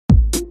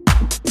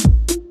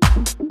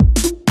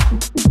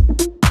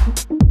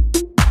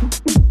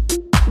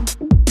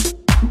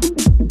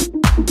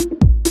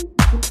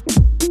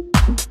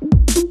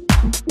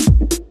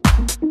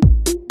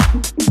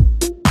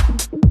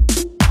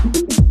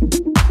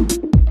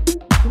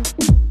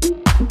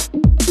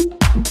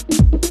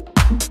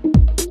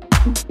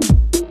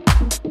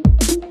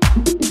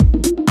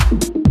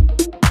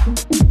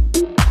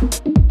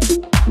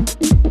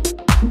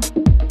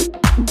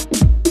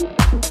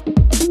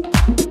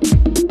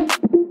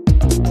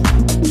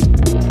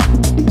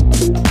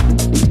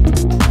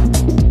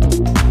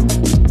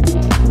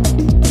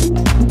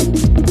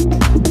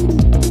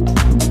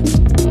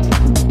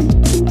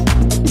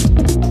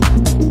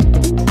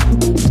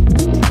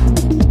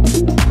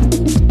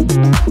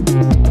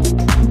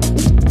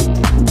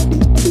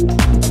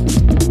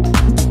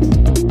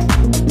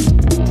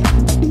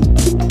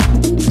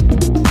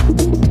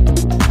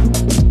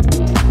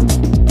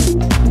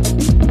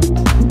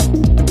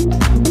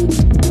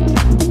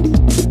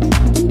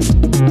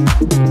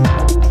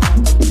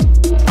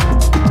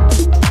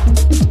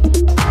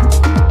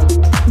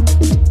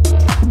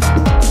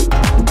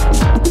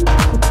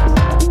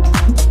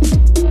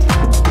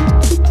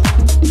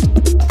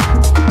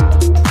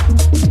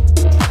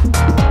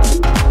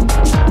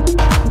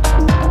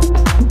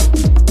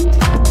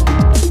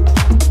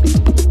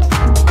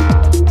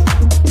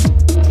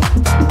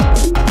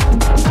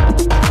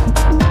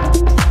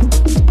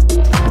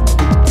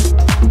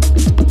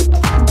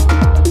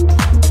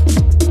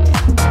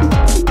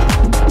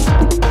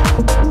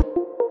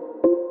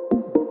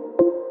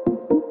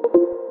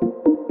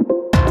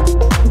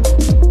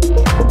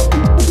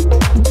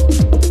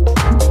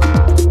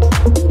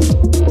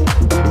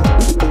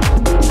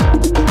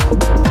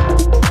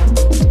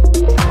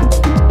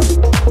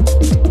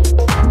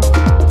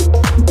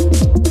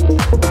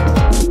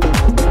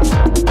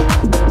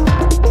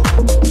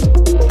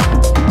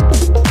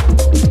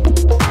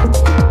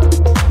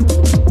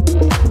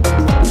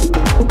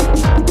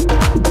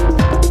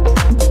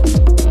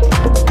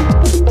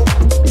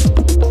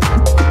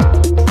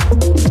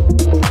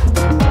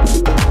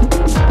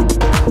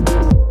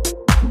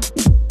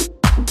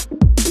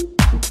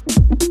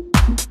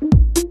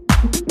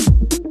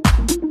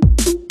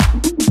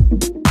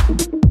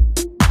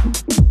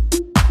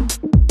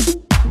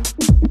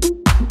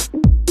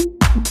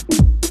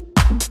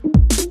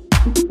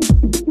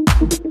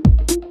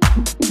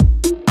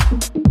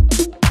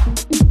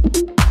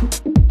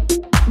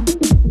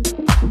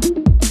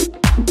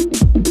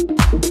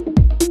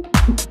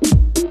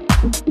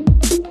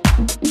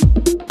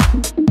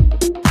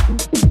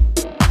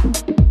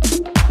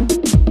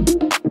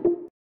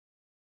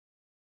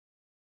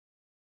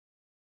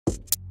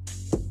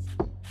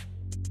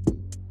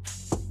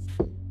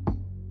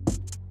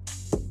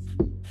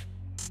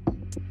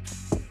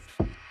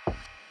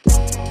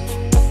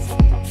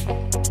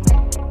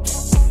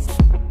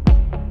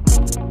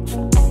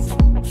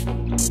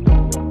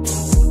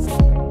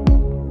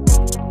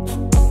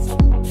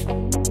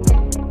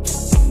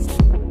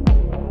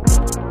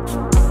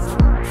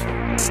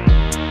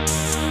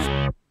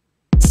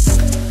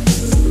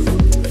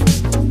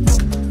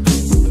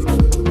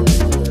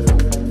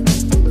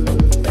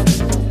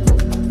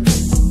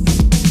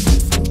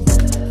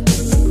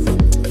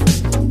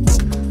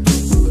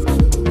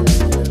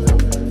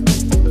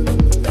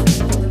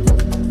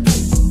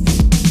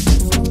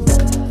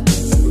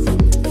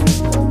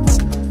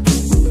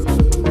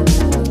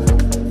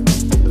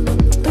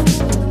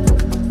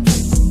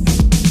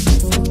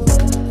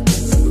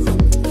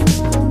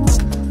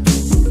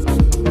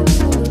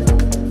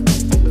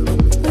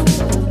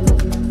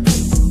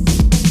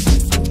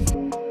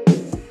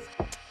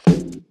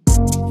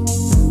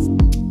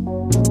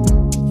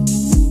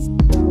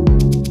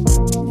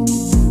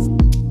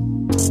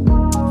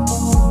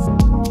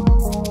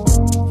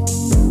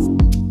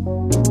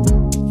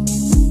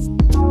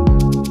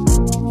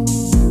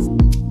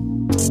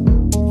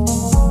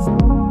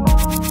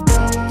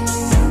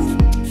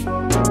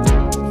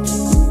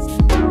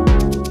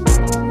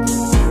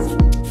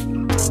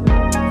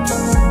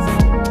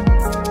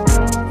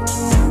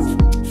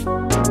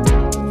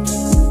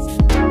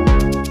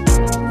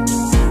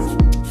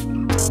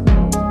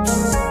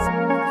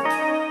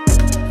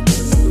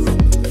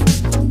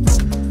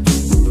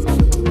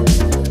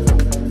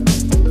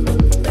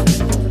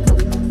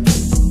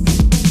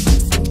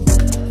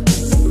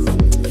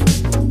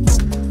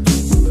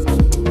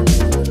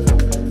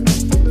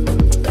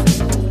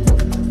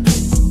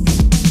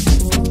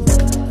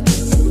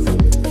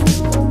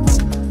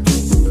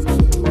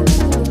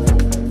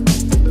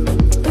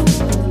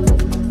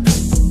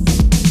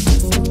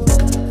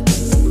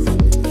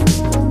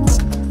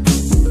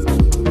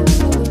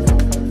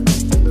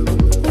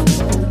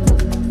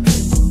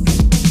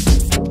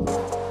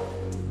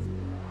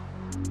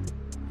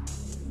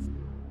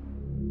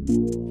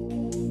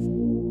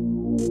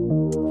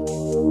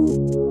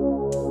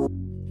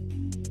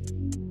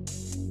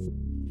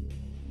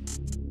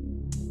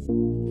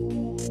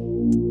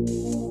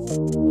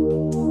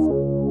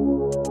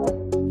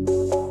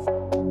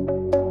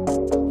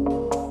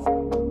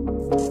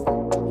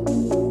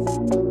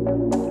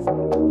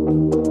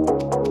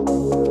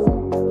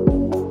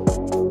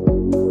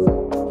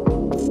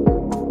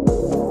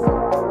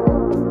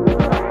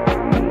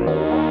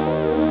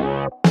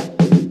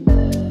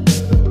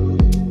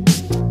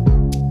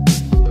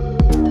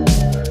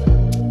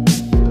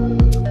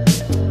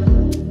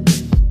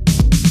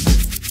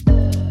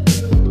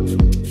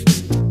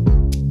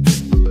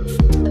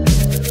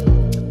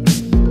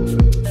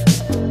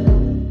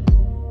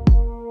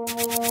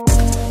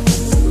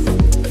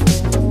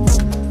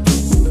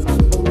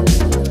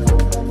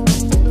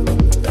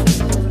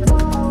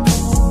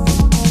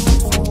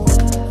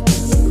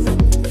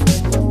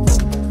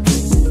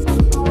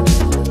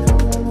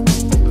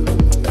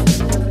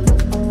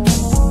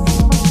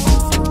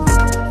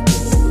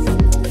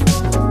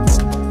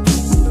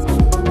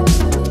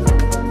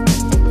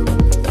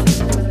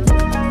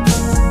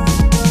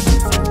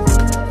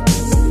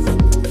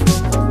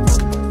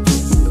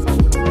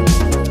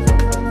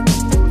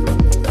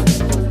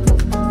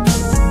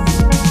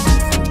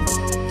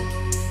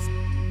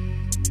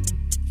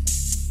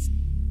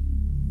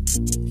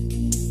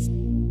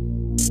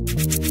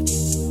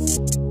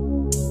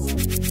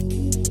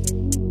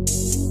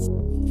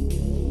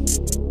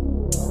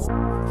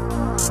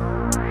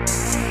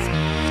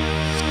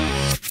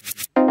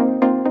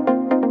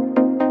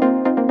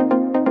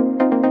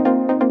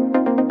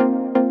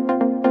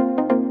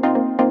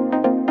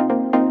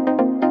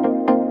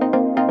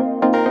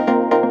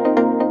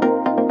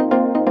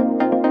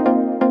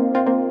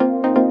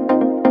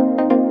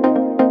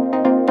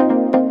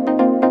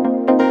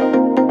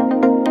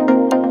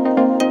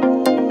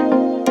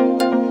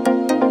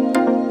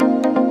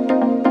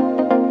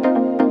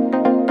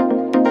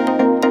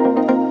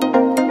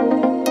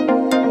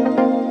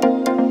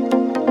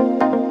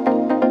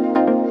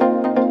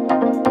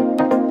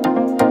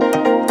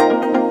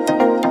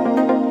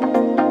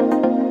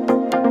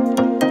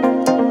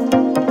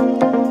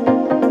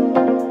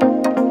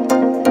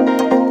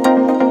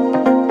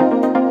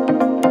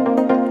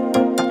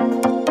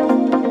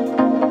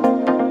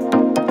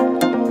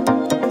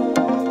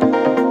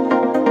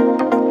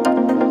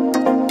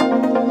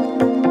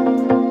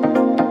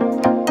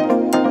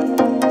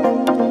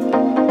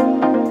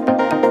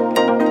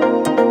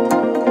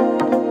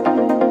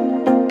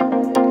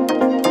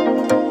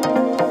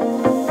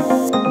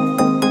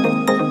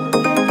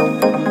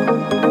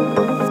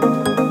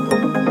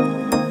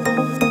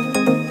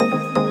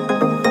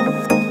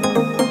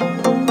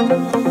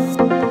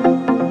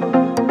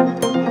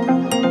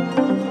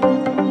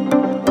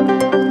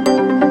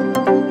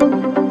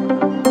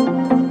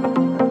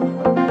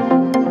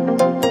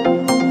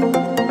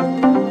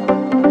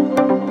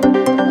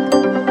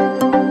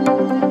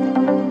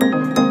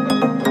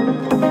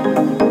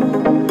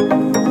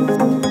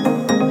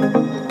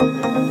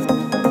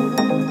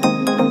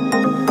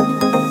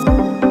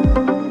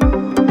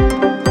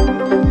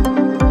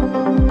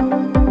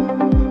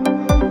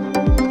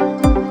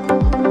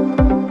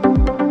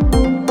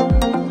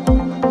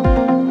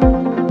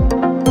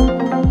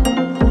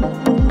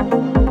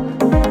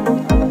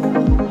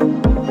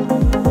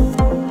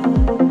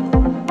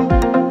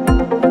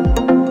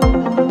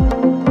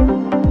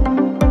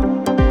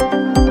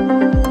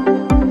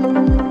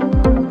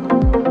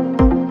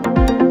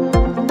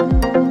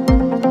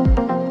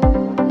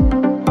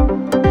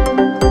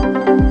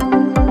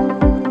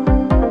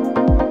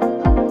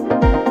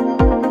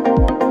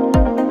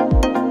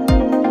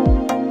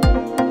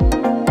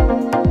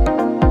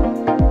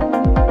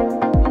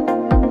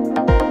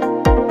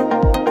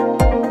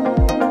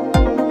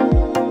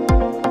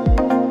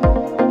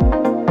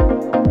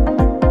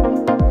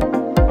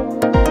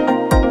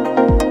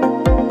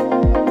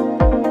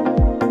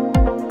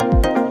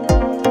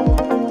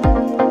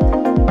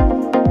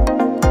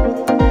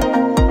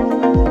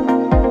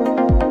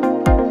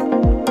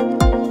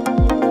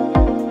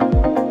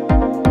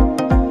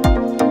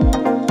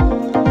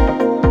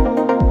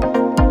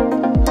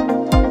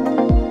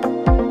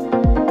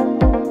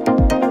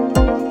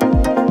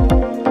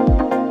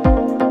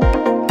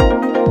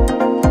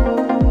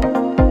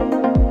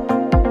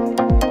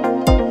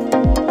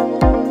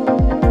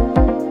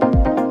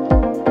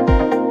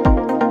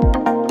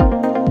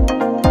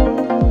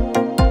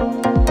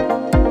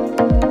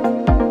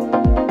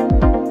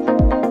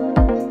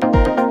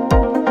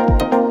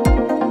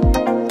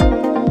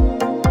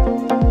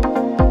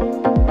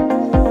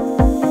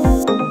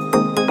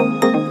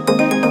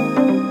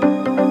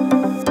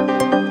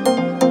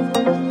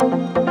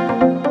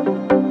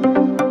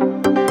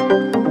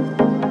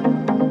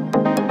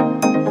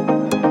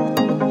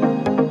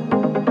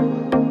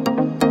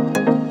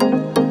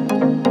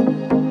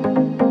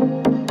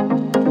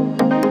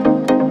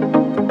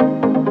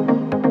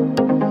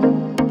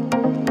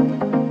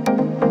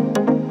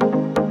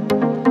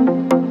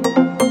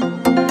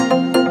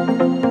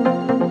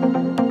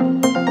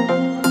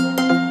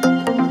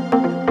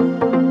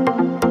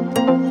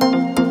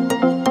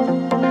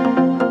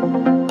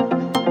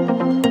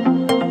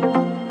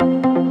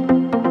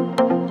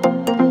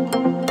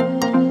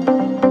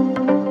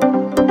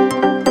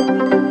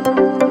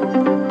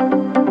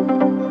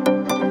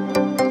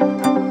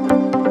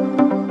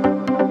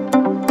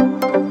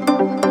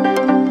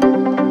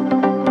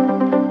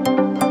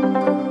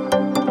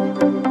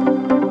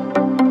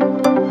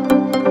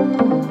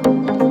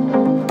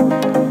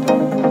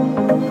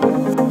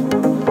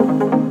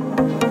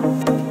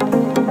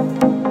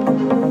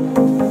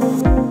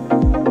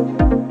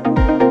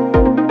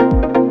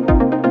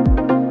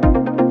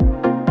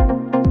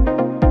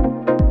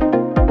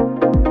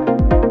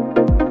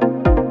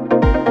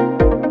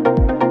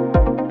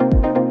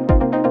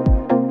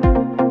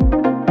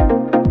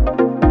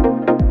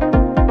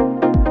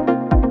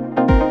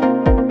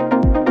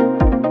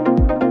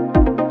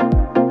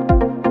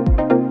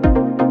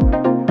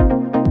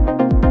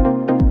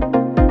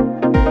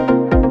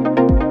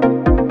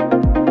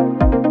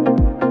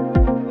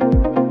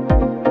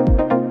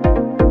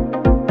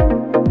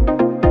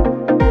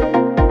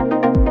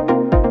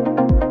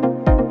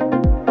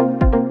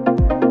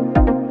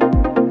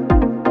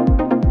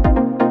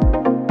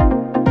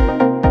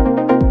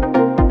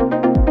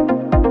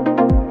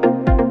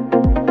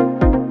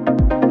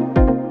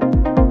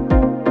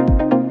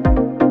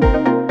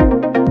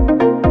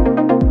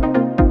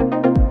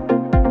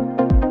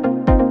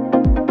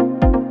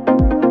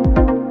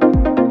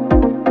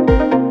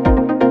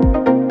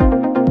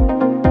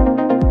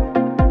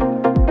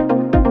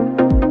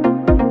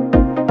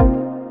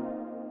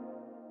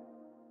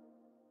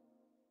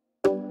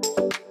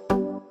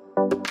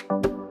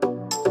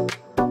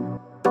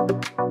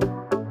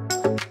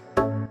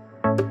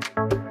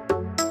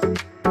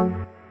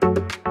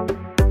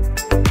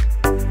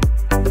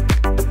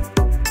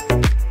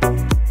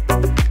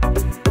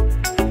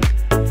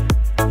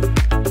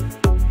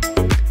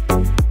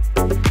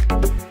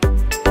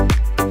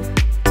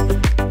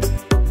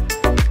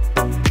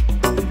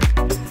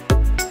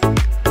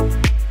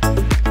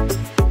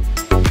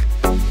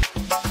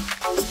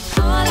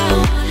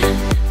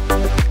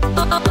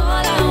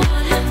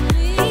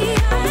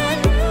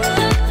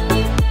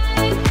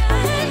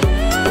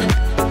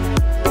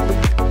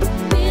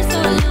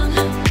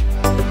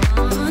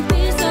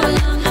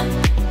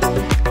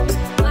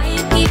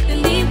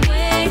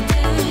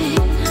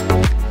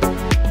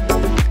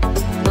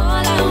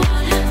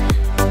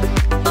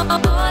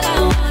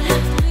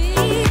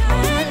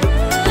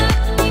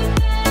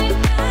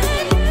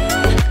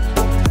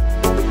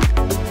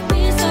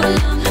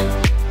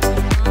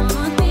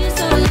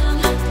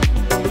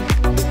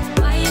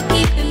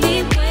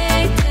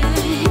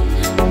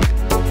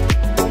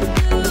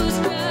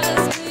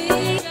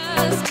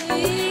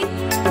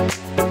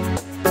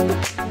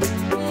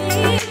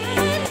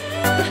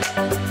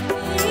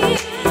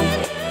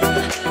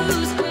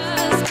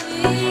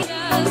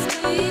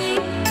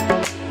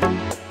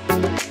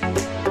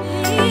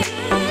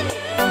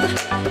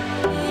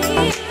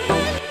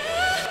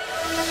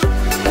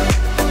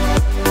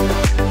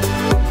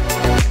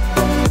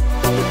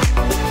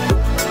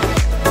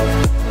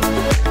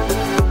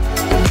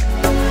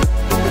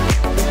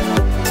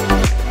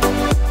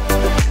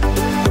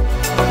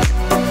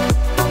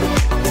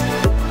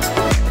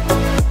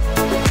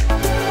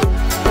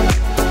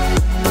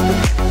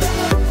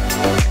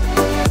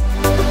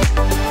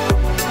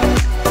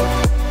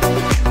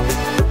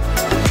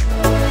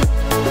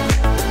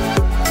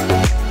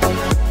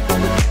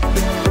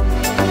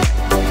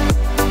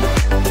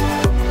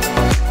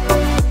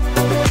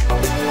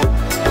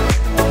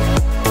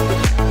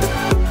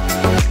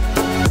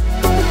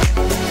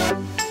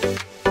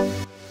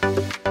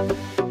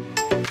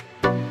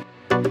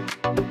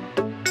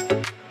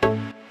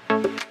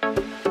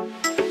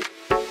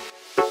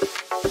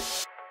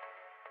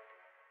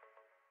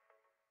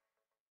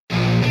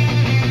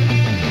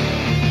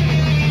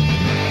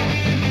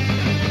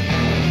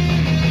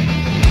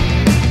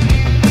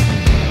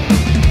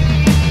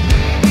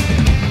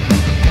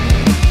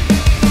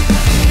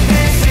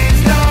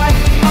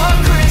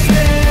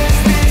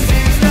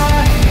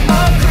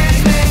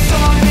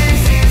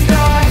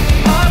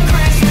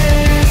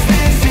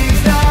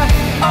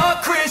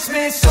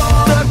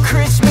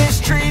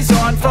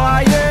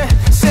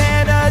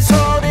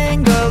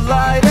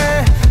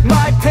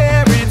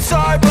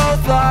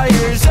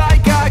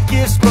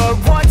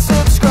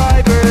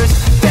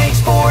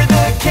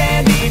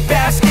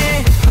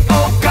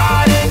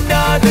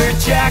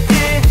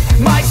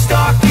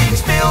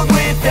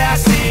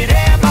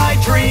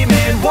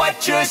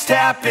just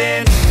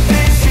happened.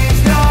 This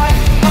is not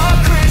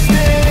a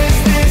Christmas.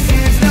 This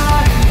is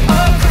not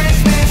a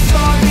Christmas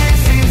song.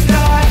 This is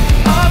not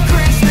a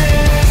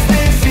Christmas.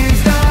 This is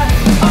not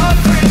a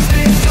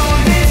Christmas song.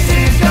 This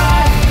is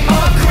not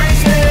a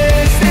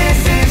Christmas.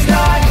 This is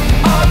not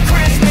a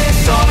Christmas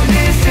song.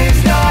 This is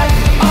not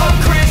a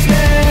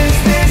Christmas.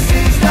 This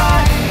is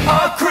not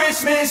a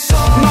Christmas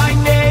song. My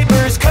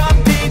neighbors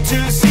compete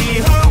to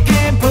see who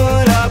can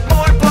put up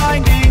more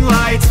blinding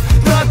lights.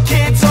 The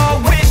kids all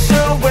wish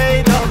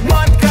away the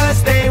month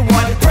 'cause they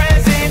want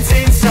presents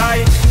in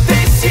sight.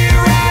 This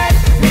year had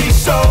me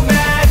so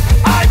mad.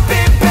 I've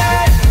been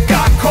bad,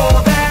 got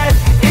coal that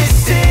is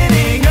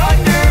sitting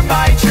under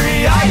my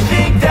tree. I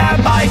think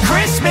that my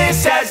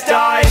Christmas has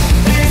died.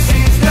 This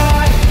is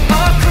not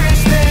a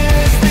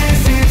Christmas.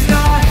 This is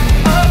not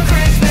a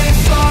Christmas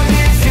song.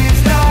 This is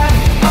not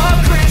a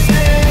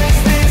Christmas.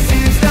 This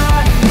is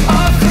not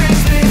a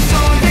Christmas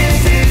song.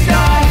 This is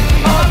not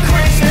a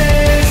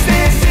Christmas.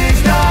 This is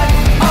not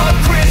a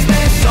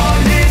Christmas song.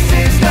 This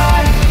is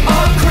not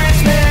a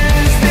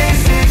Christmas.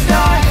 This is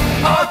not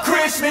a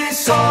Christmas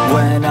song.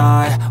 When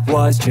I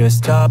was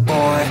just a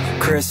boy,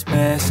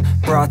 Christmas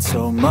brought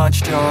so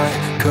much joy.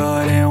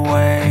 Couldn't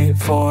wait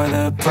for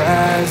the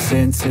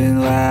presents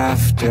and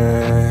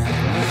laughter.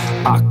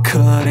 I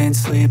couldn't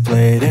sleep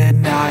late at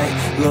night,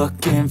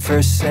 looking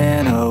for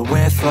Santa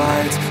with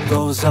lights.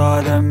 Those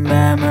are the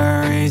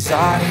memories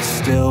I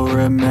still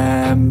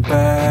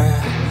remember.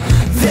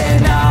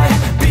 Then I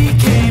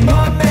became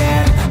a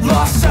man,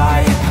 lost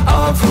sight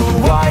of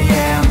who I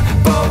am.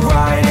 But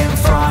right in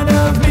front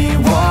of me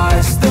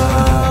was the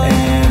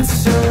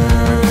answer.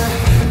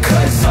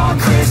 'Cause on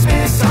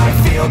Christmas I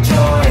feel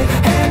joy,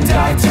 and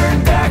I turn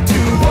back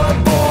to a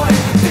boy.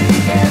 The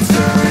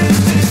answer is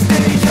to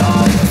stay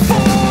young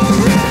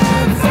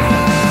forever.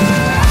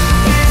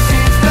 This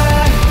is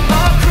not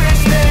a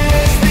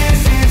Christmas.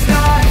 This is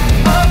not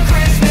a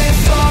Christmas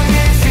song.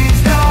 This is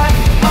not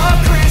a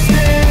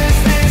Christmas.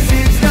 This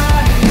is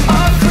not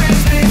a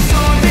Christmas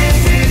song.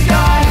 This is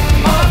not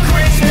a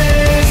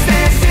Christmas.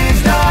 This is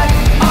not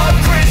a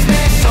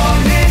Christmas song.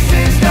 This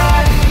is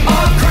not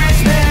a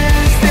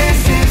Christmas.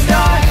 This is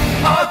not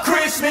a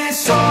Christmas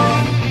song.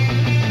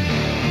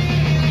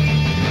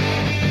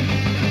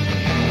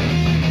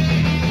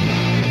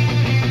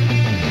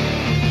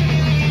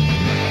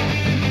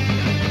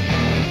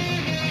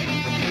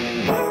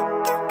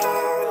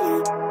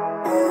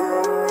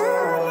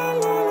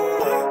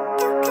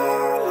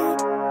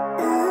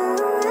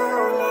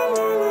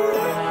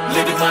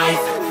 Living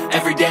life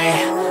every day,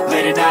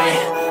 late at night,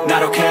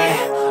 not okay.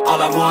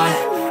 All I want,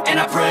 and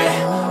I pray,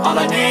 all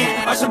I need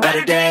are some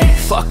better days.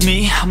 Fuck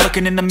me, I'm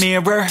looking in the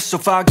mirror, so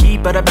foggy,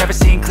 but I've never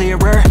seen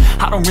clearer.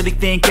 I don't really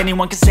think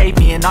anyone can save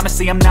me, and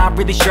honestly I'm not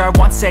really sure I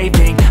want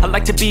saving. I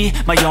like to be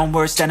my own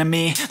worst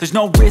enemy. There's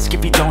no risk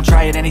if you don't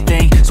try at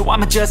anything, so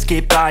I'ma just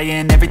keep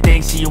buying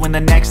everything. See you in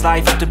the next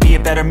life, have to be a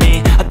better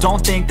me. I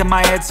don't think that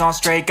my head's on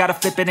straight, gotta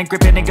flip it and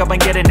grip it and go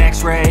and get an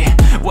x-ray.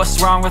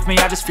 What's wrong with me?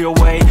 I just feel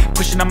weight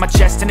pushing on my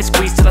chest and it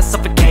squeezes till I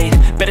suffocate.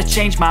 Better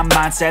change my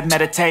mindset,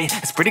 meditate.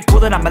 It's pretty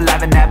cool that I'm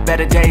alive and have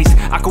better days.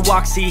 I could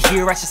walk, see,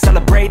 hear, I should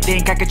celebrate.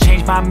 Think I could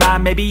change my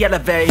mind, maybe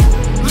elevate.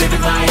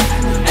 Living life,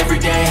 every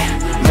day,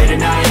 late at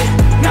night,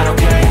 not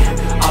okay.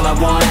 All I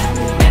want,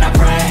 and I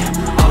pray,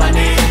 all I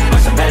need are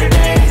some better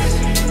days.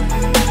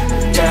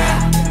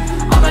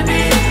 Yeah, all I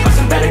need are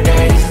some better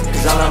days.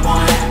 'Cause all I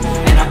want,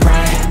 and I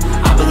pray,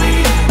 I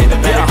believe in the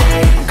better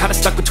days. I'm kinda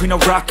stuck between a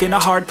rock and a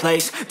hard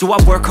place. Do I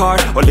work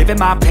hard or live at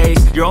my pace?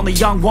 You're only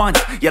young once,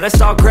 yeah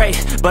that's all great,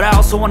 but I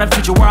also want a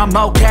future where I'm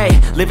okay.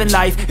 Living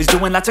life is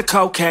doing lots of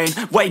cocaine.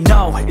 Wait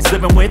no, it's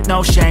living with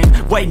no shame.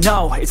 Wait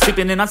no, it's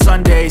sleeping in on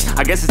Sundays.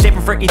 I guess it's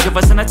different for each of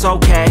us and that's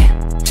okay.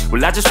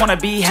 Well I just wanna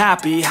be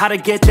happy, how to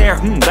get there?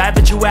 Glad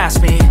that you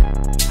asked me.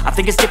 I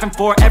think it's different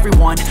for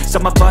everyone.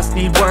 Some of us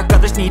need work,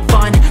 others need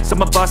fun.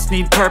 Some of us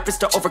need purpose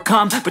to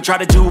overcome. But try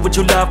to do what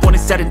you love when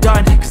it's said and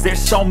done, 'cause there's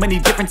so many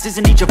differences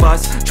in each of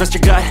us. Trust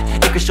your gut,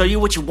 it can show you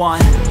what you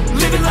want.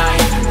 Living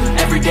life,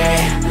 every day,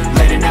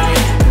 late at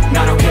night,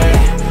 not okay.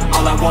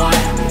 All I want,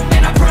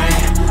 and I pray,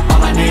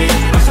 all I need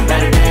are some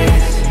better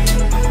days.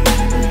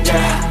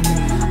 Yeah,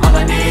 all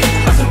I need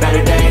are some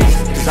better days.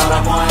 'Cause all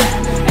I want,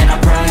 and I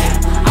pray,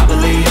 I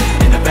believe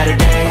in the better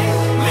days.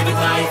 Living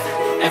life,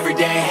 every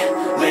day,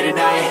 late at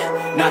night,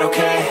 not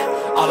okay.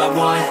 All I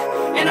want,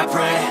 and I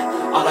pray,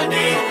 all I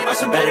need are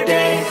some better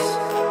days.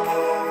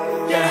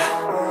 Yeah,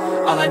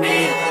 all I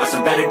need are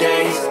some better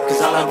days.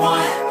 'Cause all I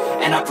want,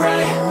 and I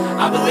pray,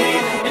 I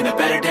believe in the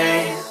better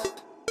days.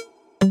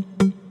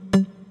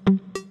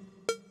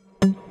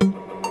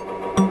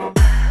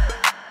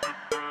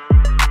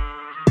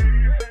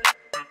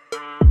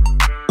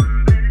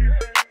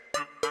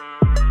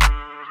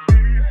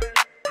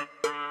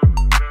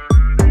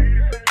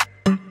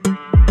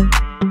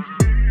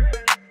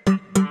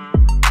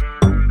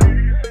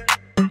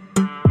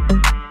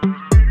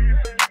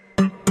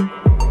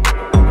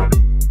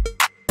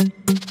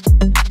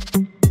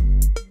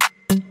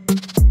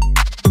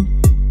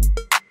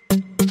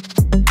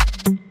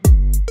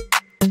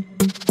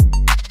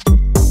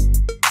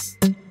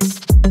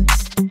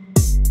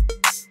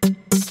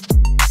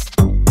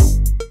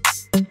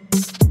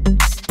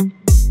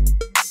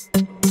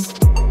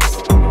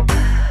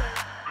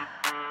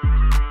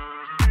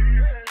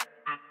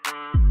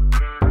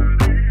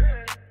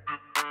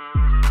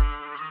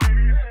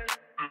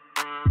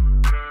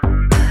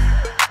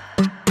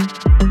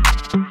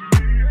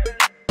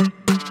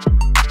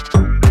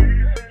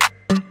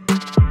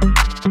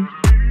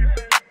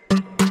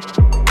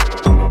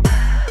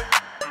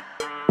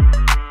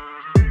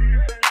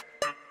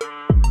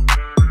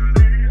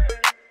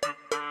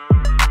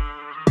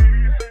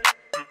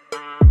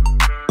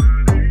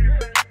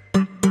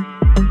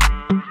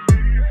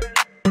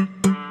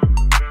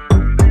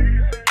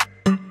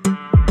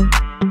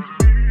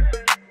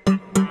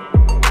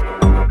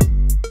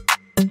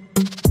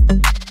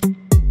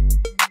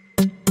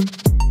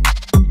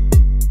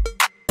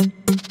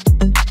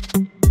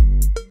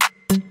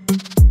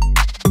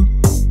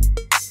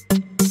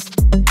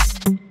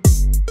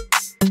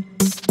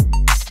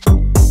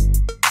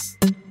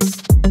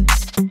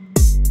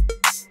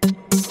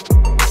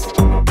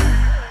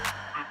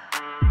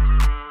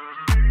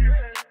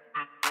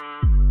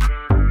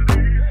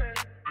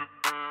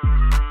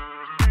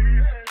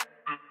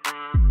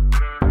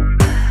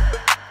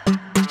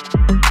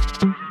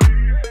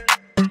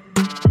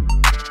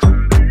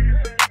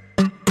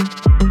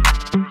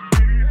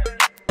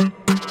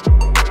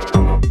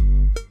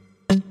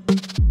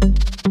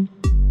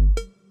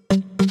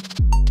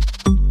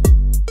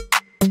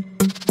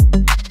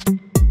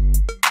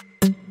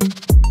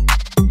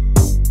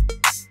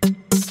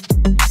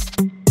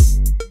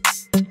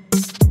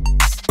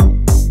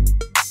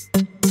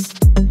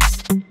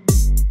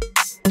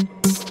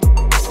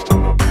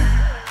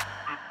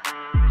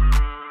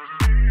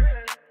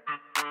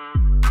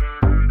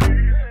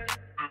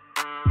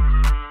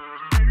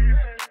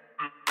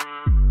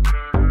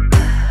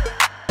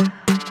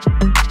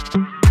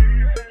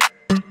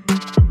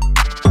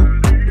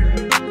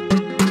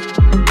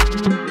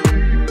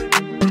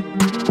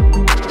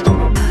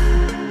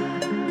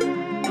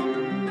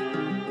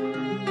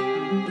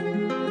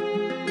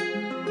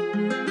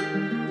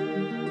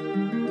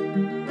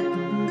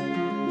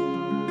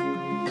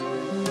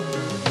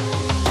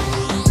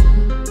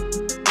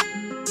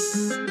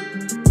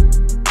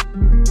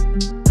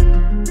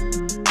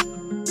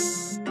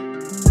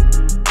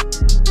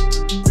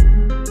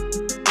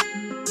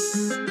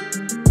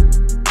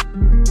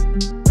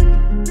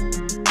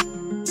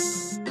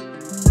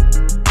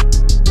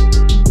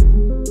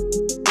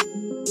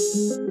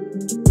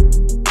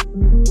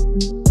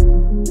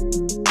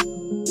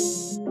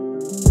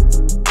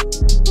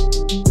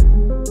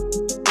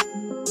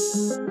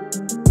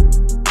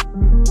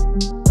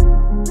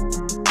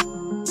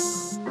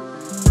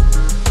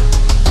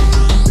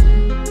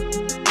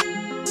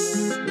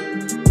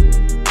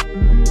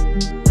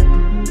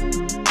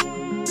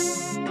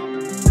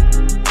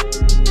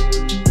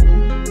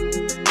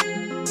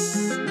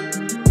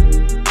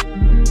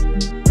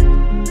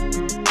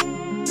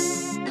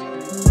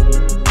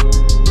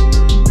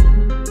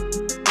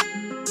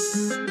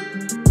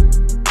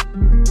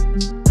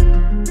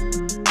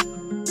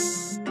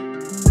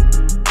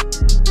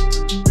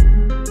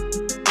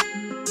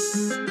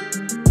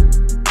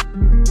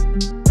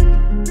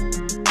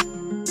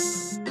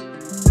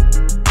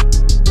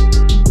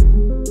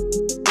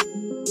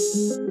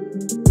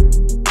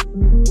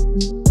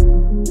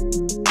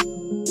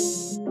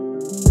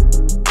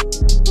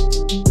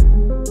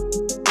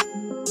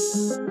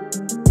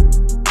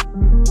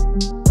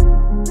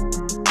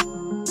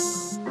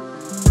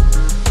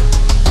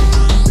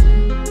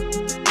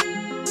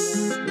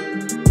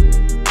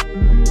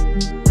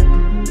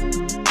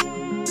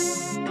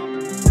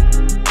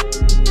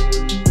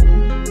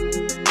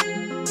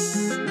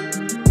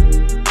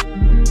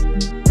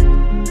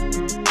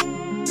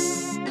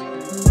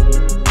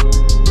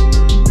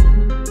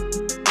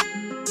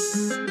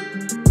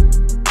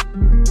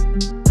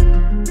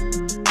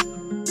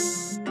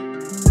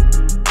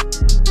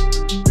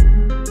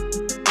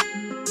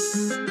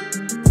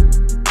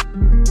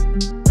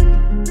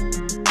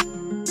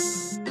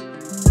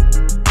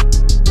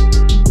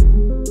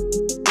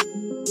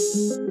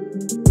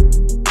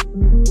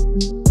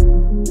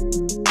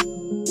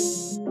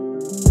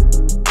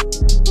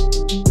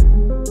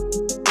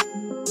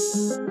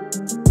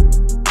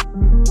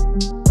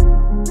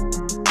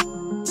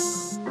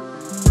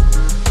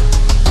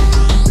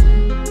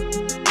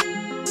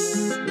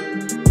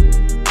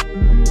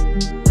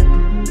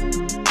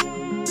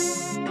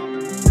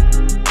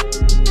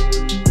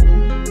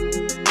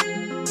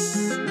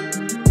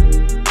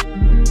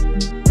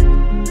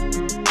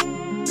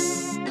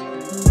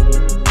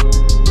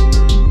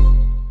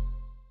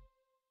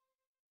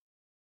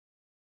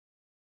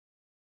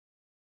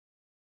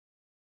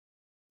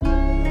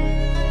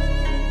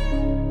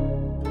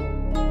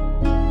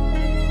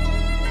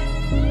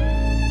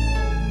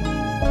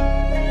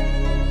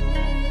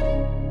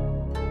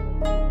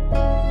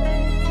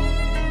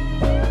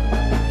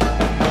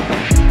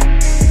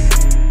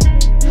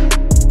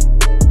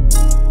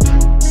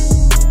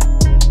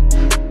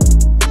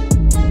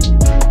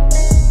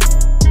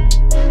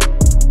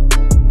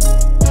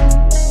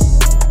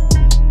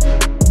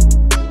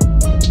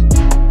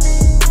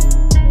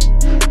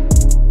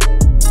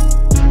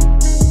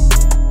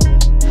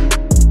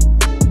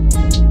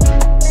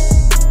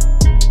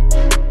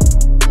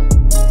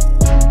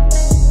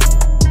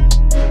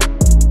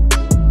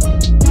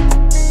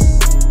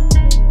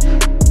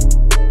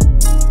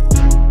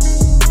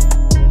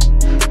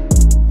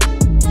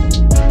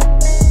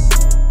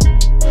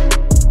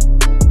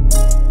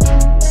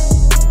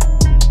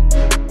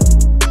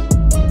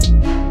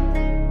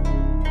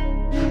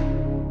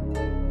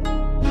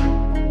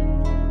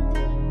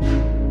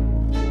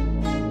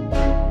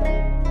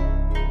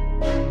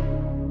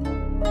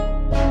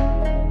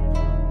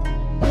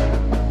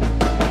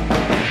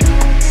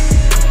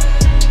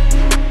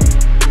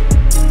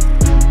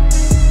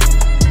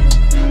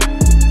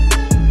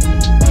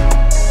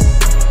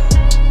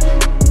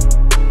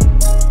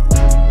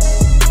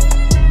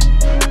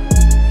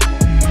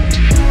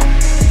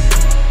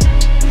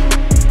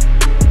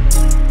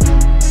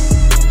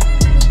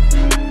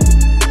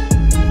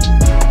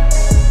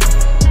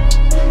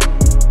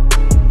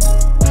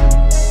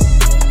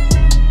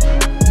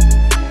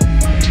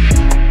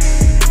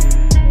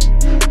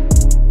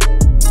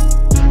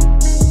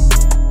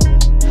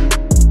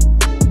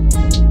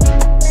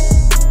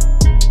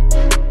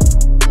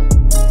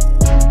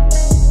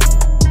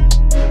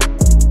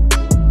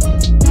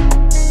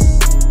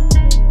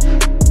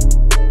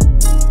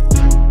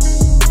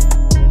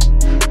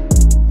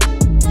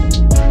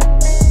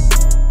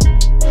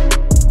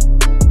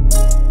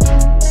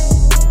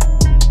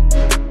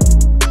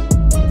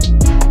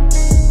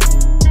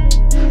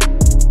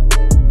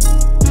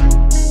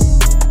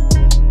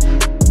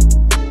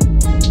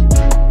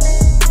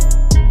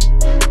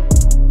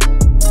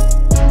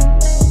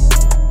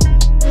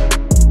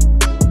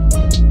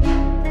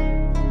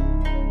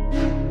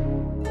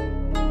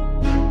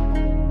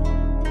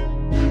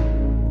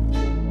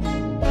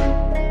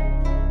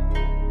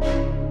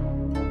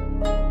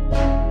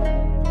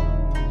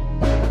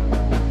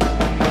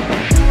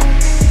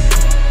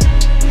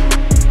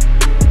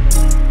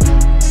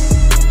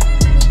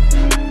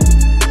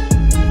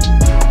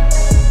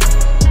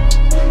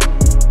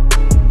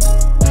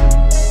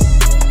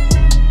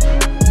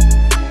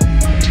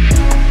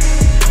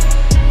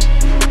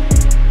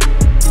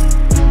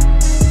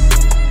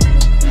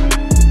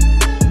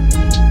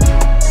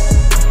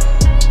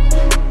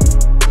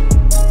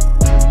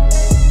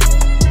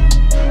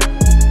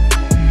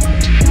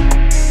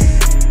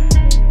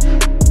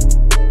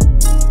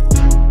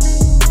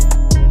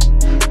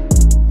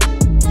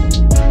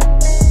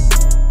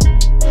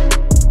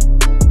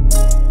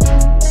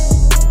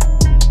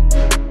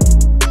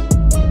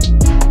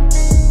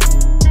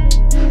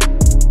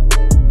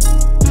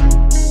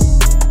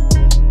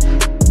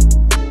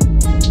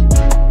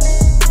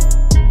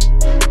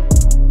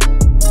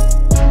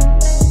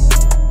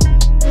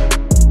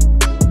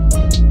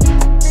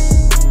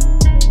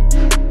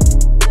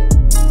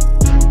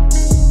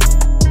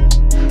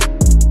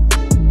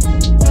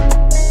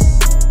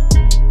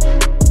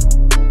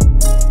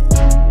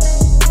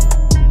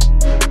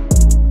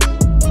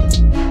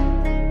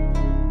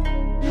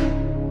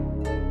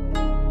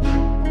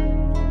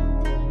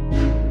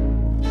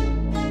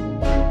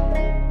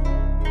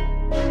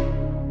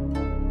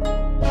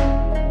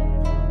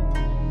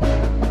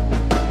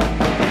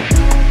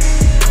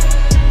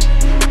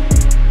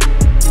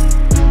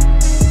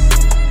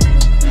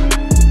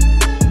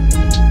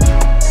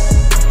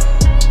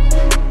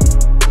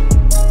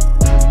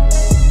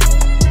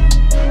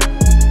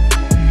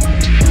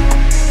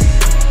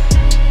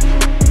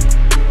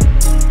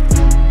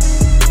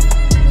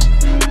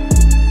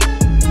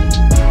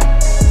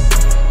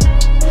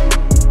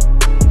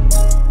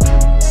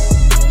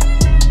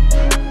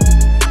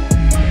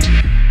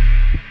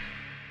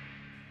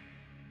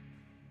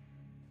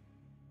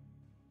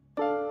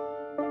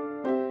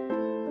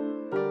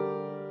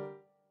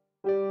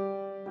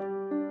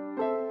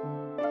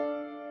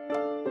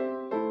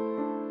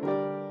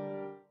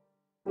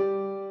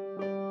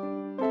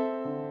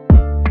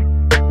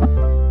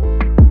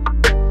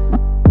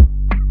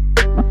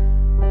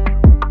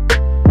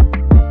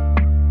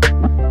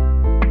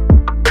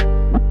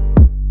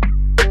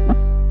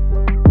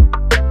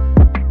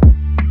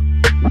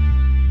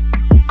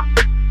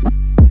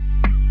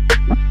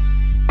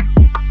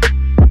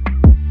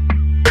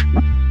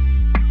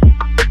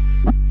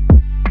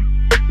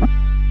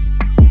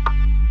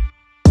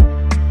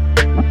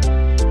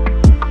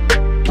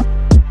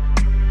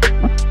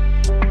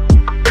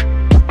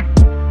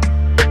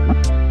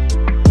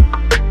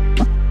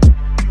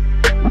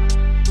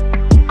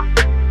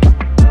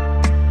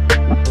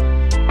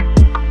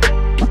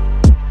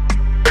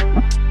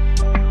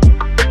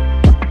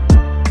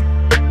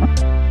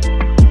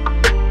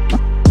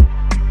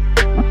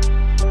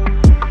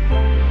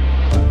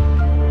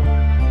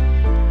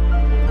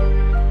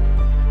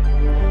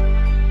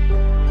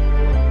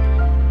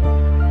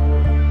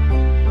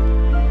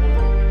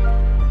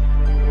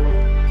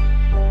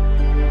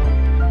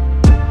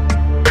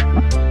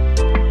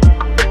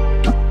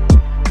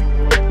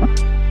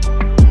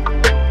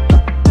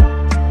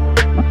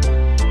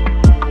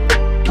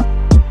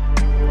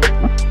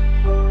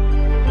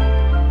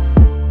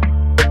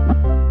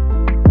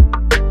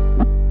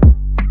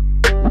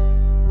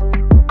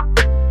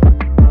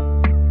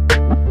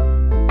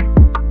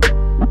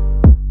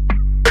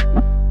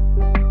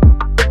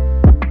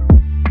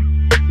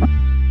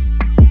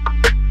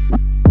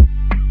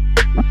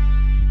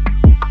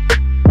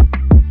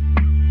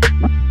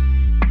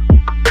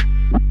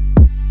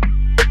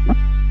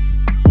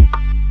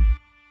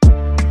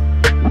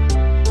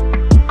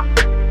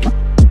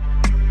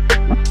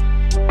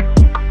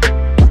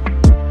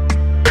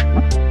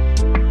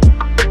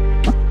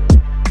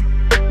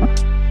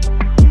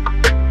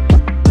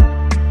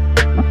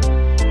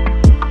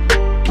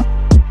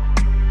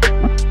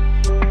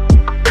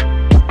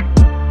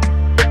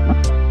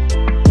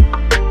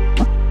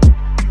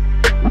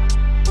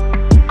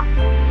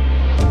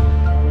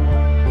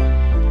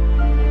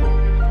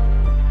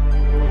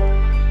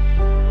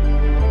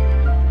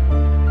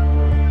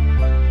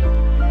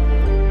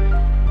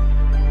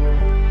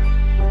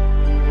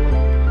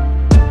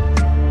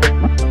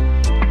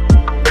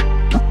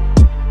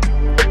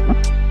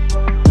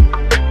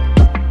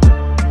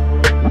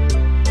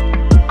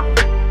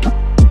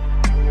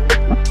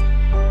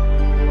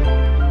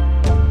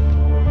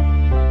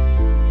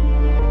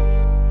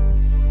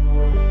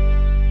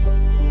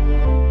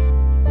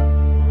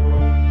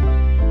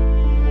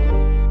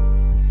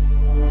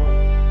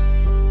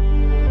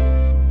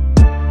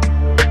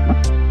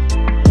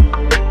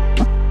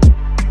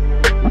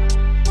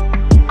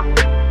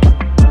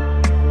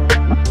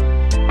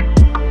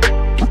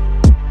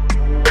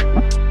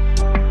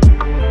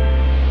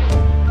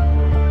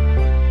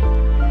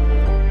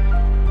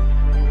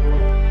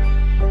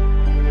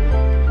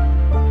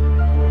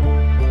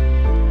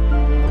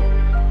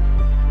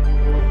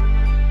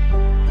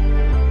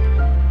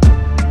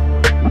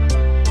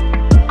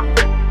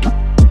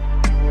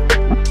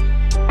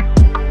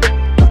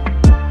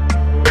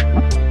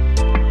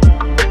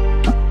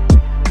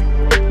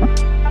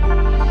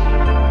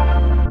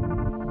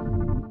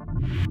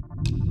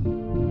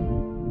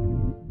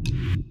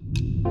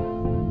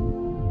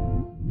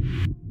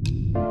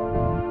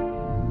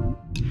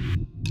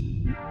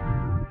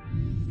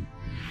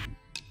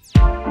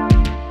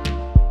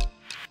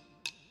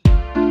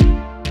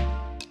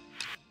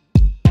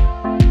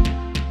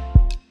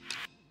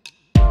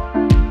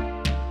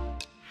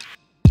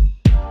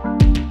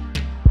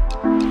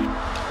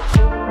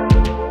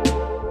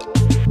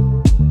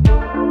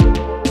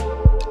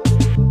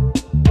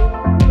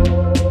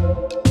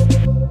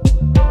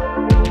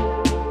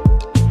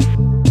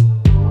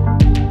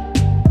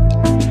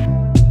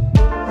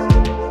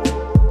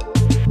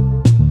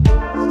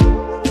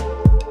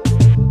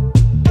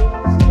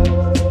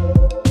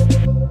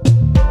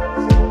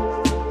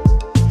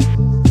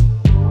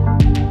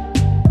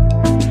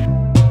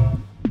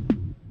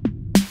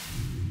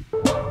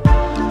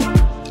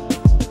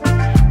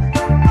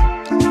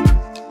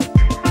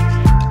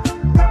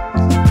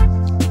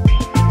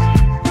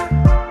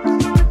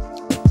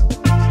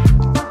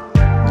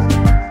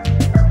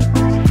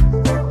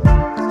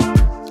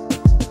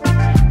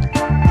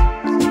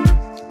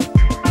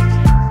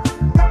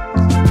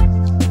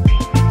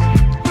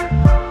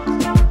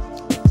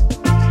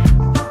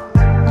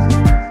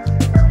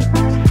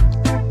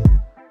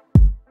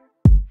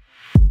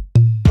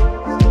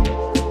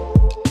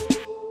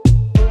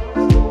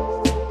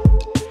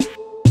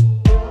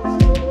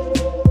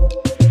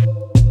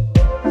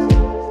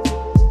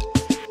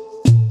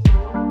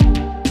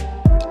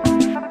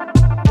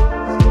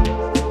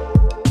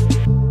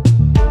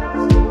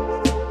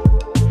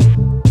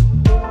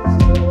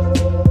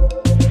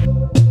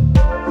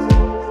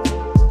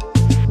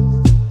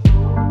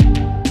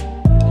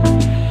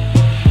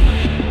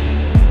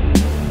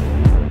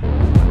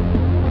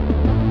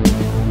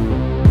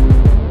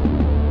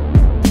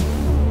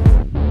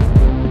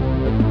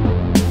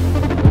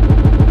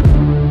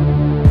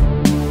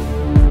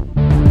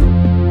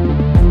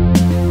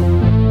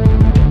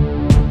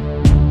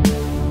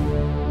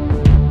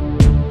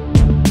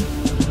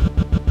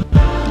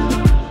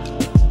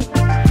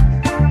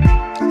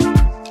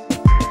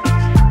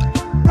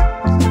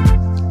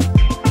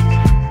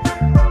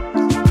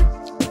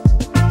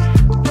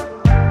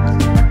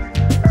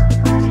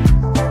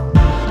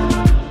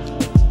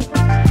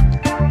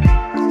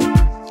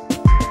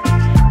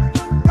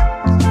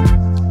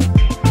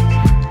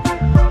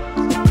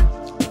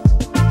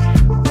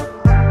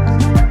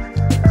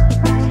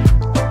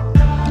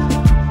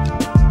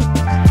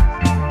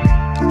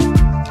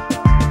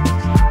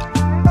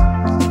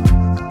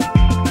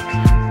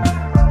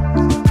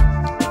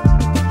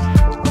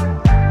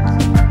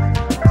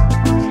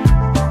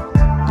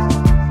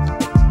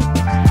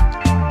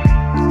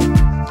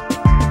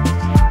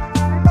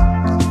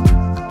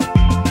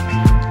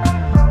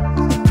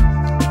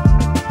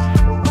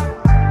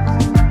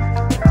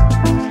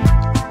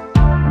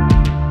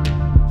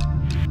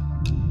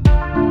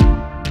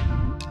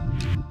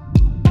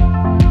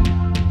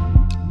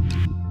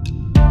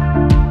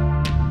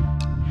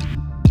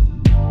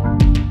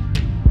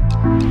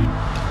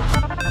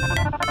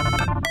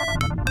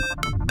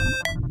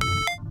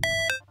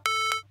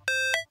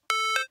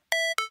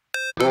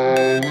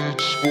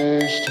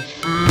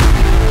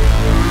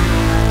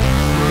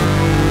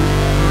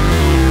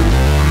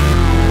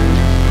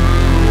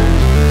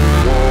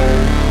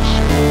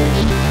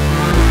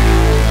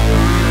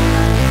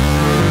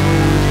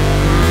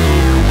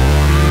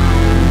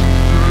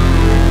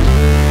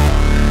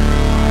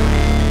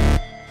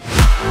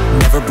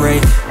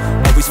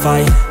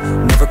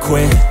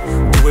 quit,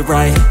 do it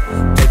right,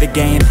 play the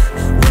game,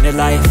 win it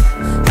life,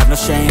 have no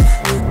shame,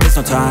 there's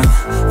no time,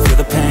 feel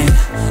the pain,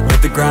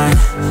 live the grind,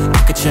 I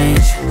could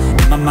change,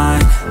 in my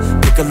mind,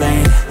 pick a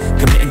lane,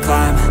 commit and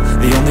climb,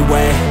 the only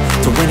way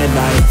to win at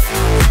life.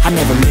 I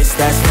never miss,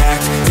 that's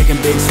fact, taking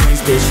big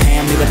swings, bitch,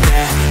 hand me the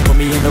bat, put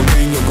me in the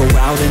ring, you'll go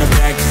out in a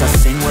bag, cause I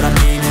sing what I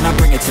mean and I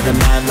bring it to the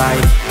mad light.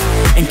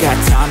 Ain't got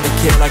time to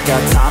kill, I got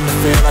time to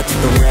feel, I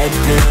took the red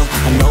pill,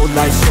 I know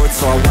life's short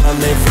so I wanna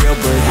live real,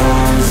 but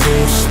how's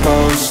it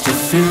supposed to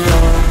feel?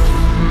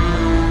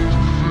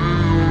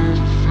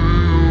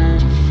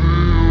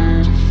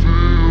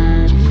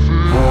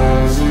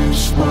 How's it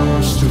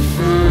supposed to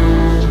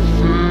feel?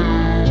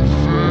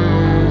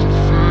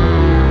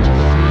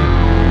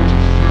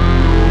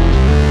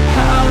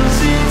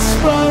 How's it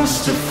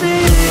supposed to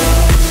feel?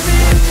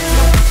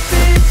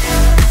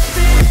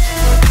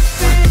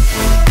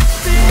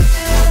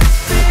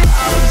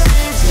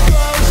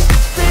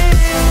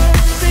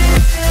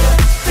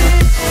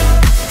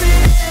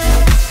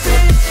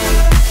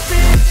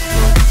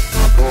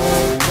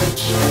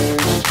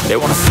 They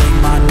wanna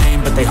sing my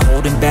name, but they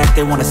holding back.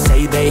 They wanna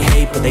say they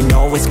hate, but they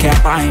know it's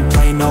cap. I ain't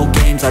play no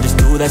games, I just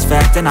do, that's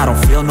fact. And I don't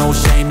feel no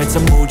shame, it's a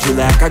mood you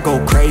lack. I go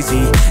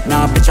crazy,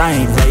 nah bitch I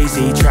ain't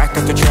lazy. Track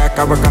after track,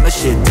 I work on the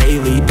shit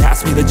daily.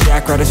 Pass me the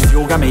jack, right as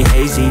fuel, got me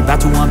hazy.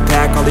 About to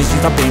unpack all these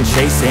things I've been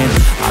chasing.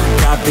 I've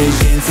got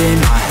visions in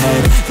my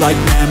head, like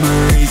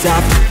memories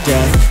after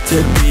death.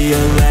 To be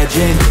a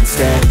legend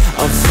instead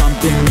of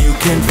something you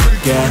can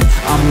forget.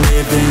 I'm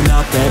living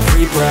up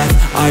every breath,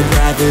 I'd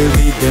rather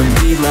lead than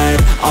be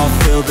led. I'll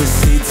fill the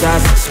seeds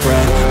as I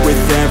spread,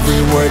 with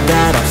every word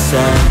that I've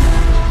said.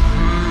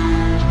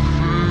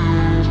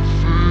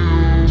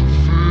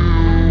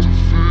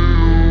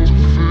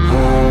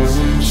 How's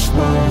it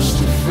supposed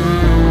to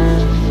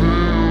feel?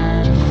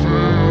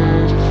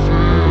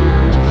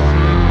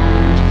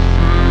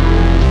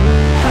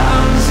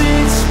 How's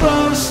it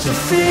supposed to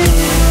feel?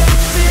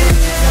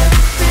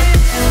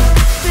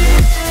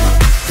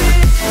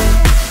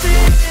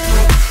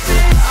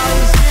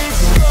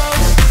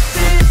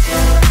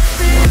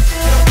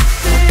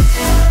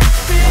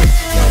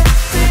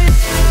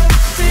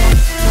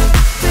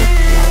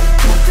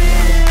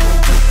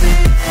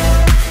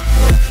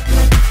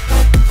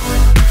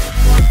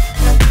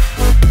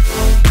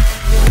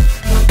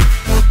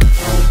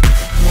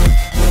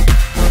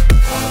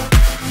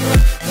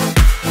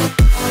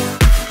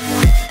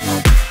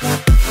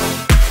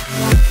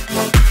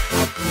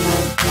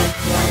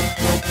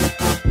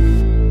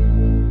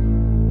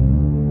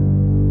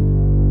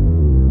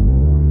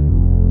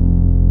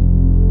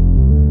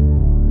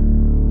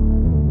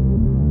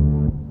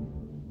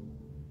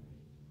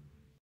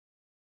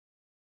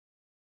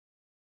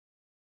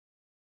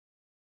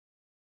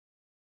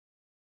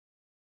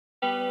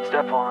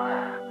 Step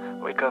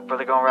 1, wake up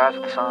early, gon' rise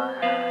with the sun.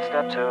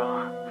 Step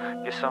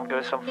 2, get some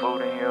good, some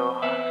food in you.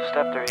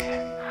 Step 3,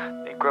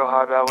 think real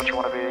hard about what you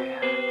wanna be.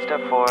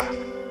 Step 4,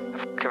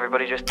 fuck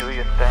everybody, just do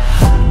your thing.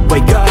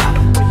 Wake up,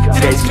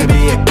 today's gonna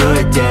be a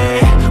good day.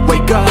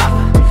 Wake up,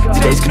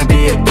 today's gonna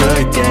be a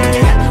good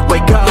day.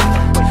 Wake up,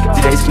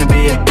 today's gonna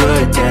be a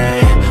good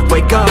day.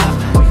 Wake up,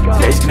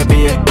 today's gonna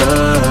be a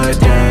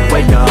good day.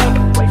 Wake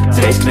up,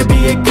 today's gonna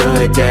be a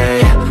good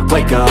day.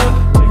 Wake up,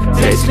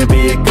 today's gonna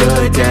be a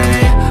good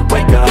day.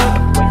 Wake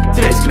up,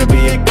 today's gonna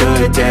be a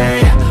good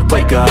day.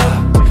 Wake up,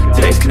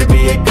 today's gonna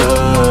be a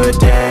good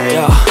day.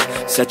 Yo,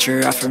 set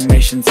your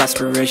affirmations,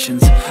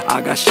 aspirations.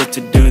 I got shit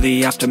to do,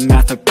 the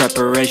aftermath of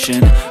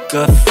preparation.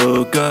 Good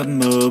food, good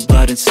mood,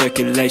 blood in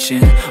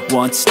circulation.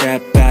 One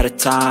step at a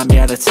time,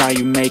 yeah that's how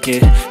you make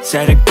it.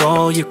 Set a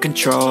goal you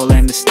control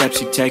and the steps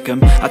you take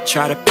them. I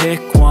try to pick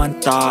one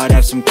thought,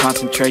 have some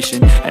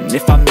concentration. And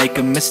if I make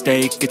a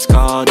mistake, it's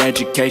called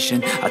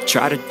education. I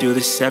try to do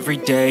this every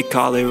day,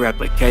 call it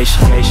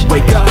replication.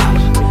 Wake up,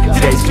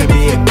 today's gonna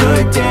be a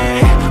good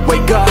day.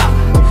 Wake up,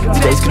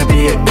 today's gonna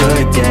be a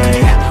good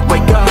day.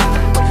 Wake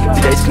up,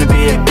 today's gonna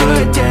be a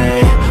good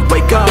day.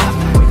 Wake up,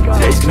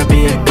 today's gonna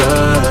be a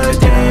good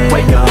day.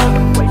 Wake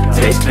up,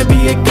 today's gonna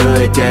be a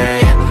good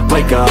day.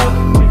 Wake up,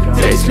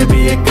 today's gonna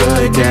be a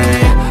good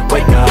day.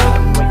 Wake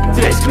up,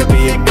 today's gonna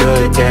be a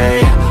good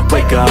day.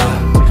 Wake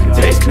up,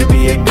 today's gonna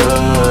be a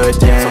good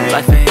day. So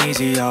life ain't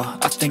easy, yo,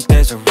 I think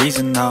there's a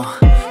reason though.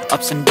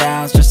 Ups and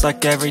downs, just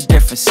like every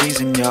different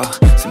season, yo.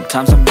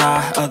 Sometimes I'm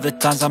high, other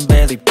times I'm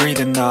barely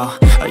breathing, though.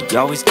 I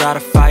always gotta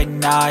fight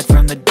and hide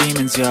from the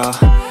demons, yo.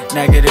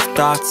 Negative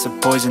thoughts are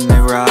poison, they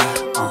rot.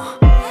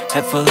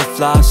 Head full of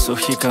flies, so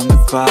here come the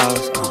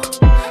clouds.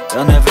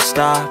 They'll never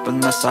stop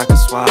unless I can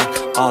swap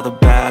all the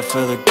bad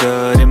for the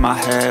good in my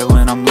head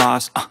when I'm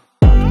lost.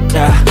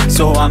 Yeah,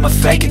 so I'ma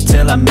fake it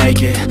till I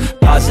make it.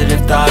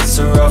 Positive thoughts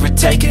are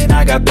overtaken,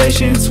 I got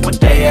patience. One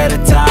day at a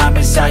time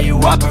is how you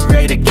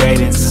operate a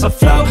cadence. A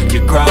flow,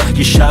 you grow,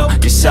 you show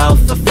yourself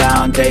a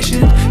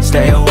foundation.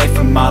 Stay away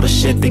from all the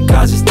shit that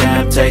causes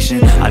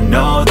temptation. I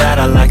know that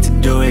I like to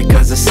do it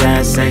cause it's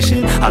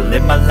sensation. I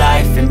live my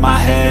life in my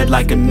head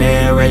like a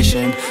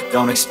narration.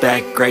 Don't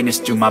expect greatness,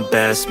 do my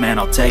best, man,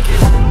 I'll take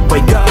it.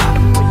 Wake up,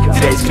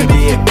 today's gonna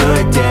be a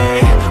good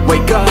day.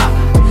 Wake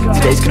up,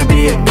 today's gonna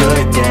be a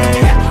good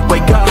day.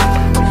 Wake up,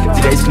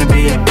 today's gonna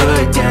be a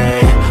good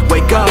day.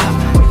 Wake up,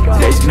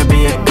 today's gonna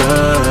be a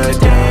good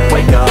day.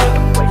 Wake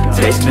up,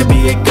 today's gonna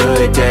be a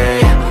good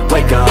day.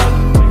 Wake up,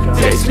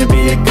 today's gonna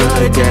be a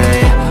good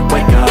day.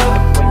 Wake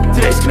up,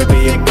 today's gonna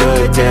be a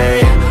good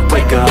day.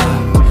 Wake up,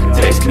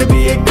 today's gonna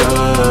be a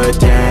good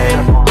day.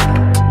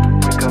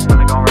 Wake up,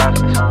 really gon'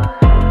 rise with the sun.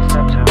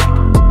 Step 2,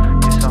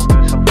 get some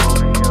good, some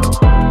food in you.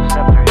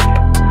 Step 3,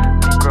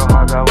 think real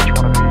hard about what you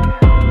wanna be.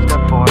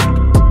 Step 4,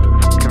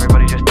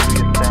 everybody just do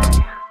your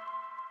thing.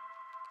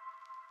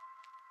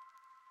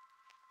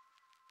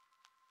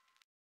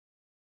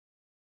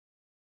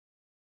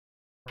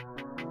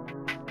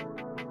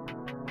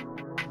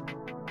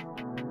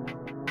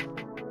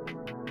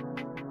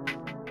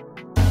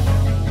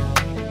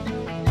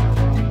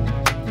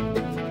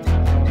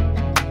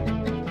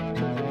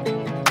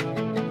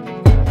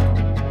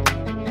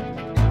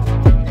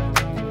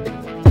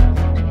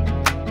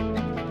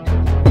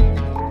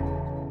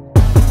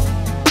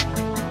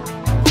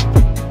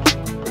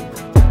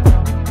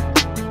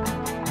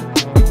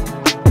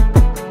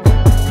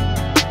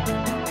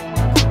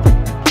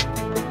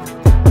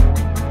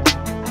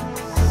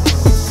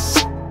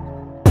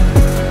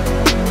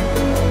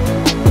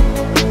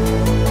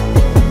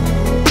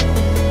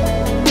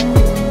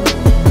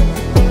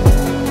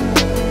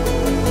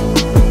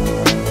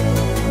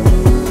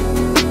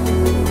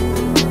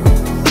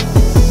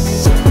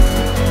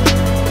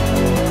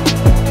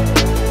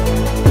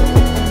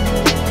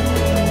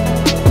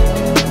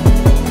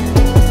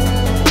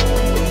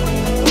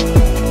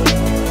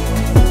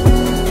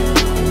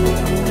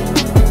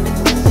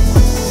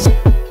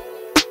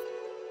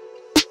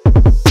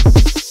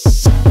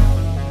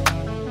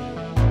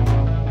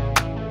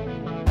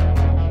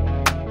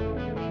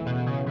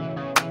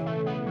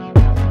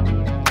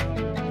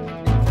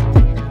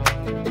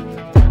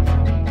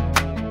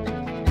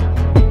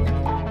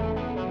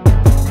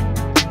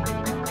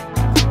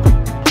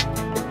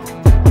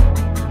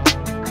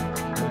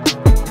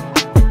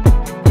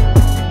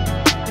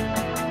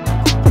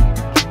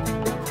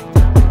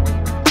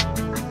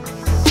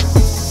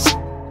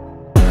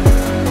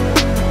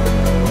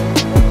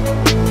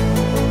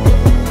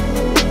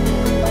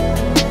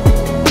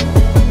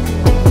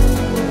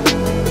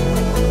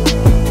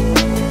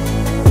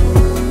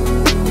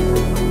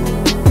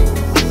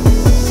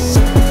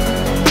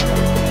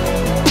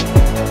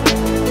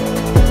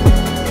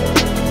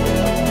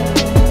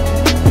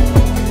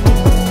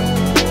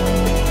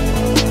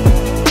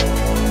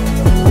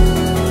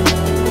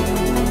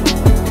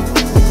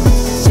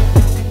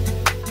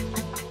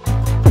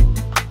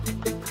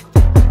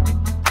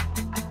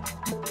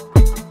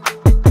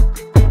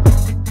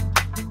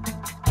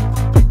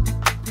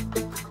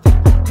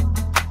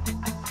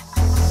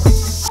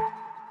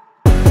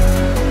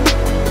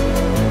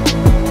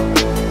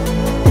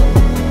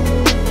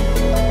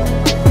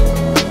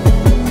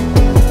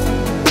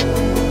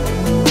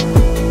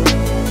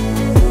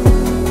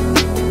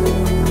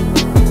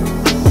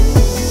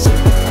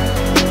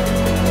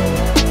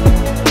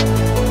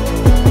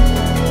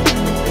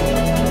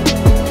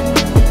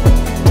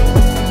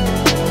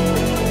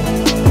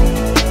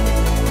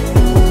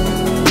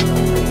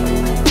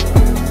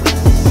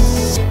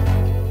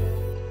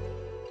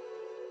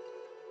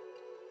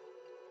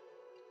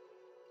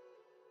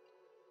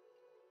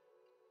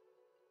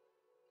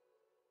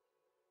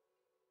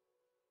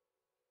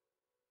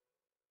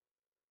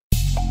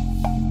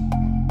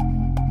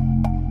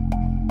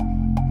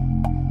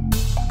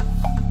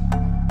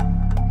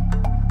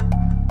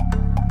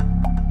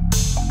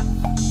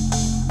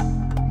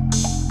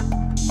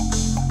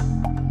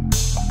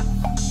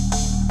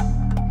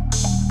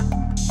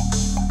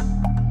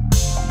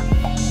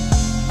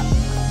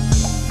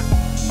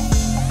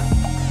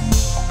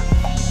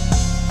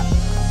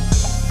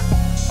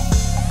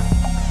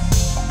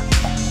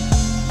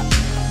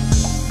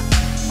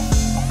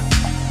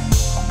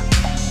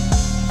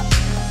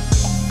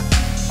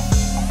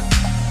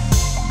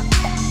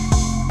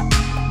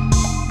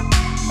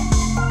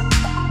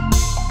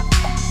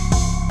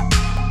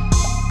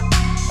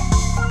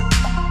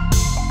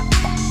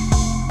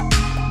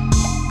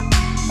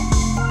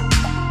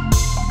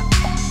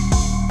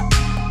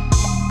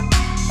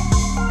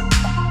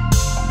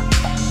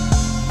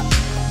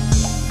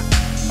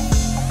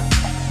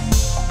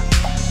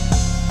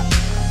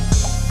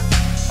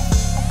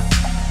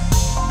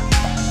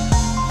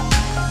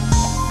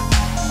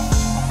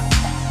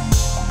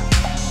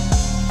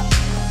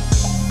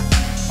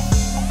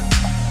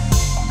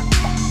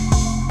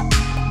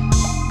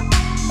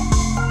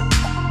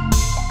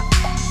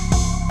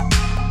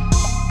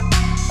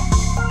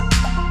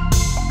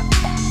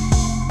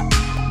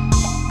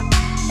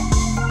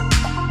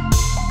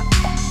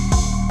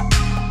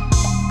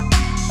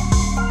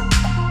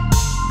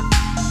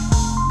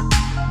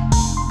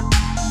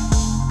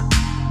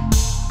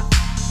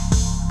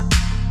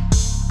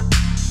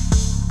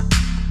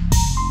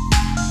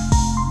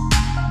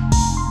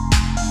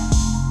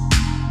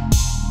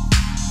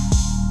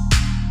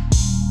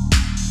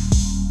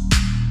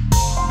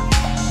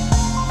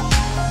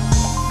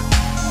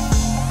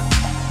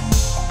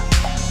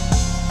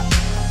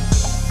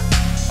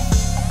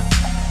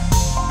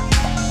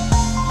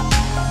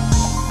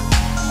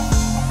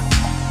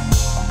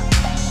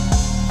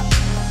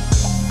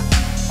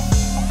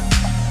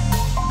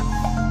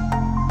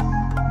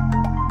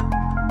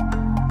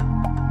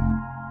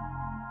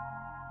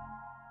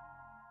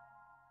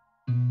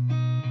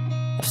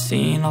 I've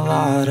seen a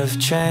lot of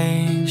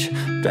change,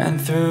 been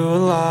through a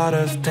lot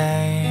of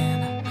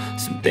pain.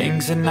 Some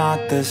things are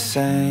not the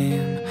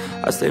same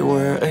as they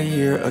were a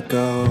year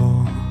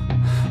ago,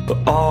 but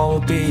all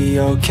will be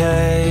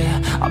okay.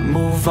 I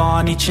move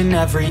on each and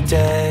every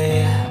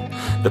day.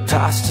 The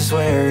past is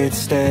where it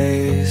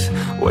stays,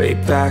 way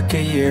back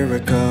a year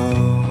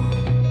ago.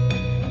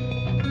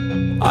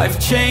 I've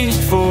changed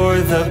for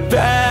the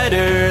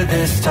better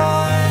this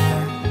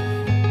time.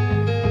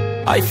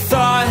 I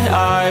thought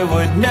I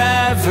would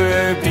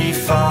never be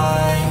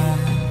fine.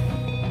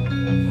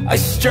 I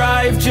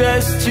strive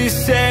just to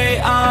say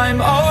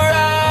I'm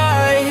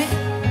alright,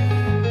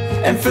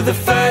 and for the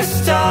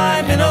first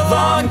time in a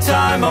long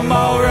time I'm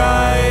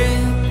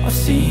alright. I've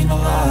seen a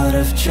lot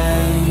of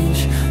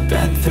change,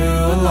 been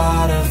through a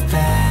lot of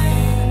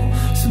pain.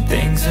 Some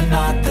things are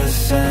not the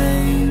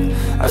same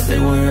as they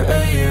were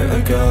a year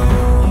ago,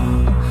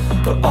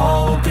 but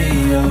all will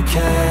be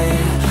okay.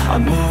 I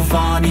move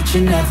on each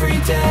and every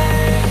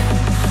day.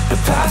 The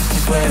past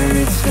is where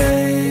it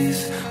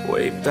stays,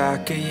 way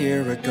back a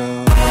year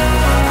ago.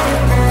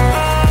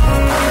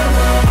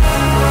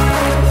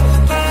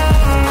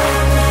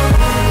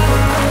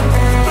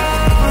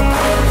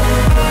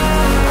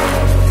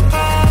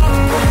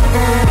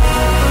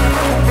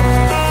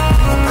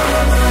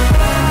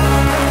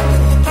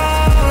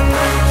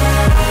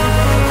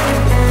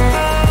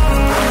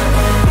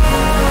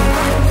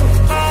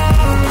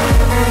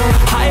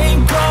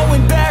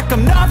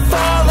 I'm not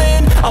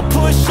falling. I'll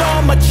push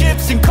all my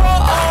chips and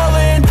call all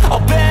in. I'll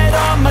bet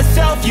on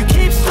myself, you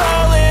keep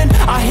stalling.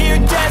 I hear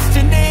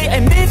destiny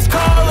and it's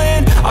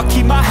calling. I'll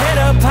keep my head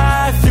up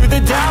high through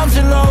the downs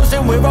and lows,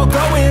 and we're all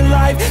going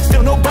live.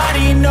 Still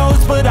nobody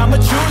knows, but I'ma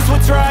choose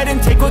what's right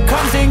and take what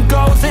comes and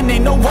goes. And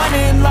ain't no one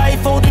in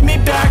life holding me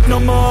back no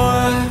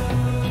more.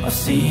 I've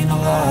seen a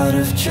lot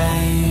of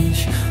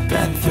change,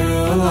 been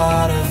through a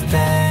lot of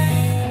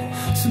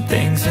pain. Some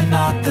things are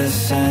not the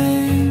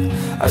same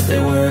as they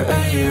were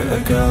a year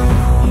ago,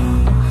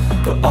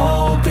 but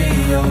all will be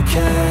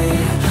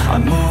okay. I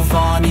move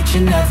on each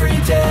and every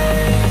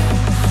day.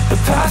 The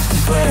past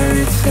is where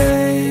it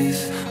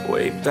stays,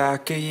 way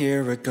back a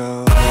year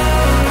ago.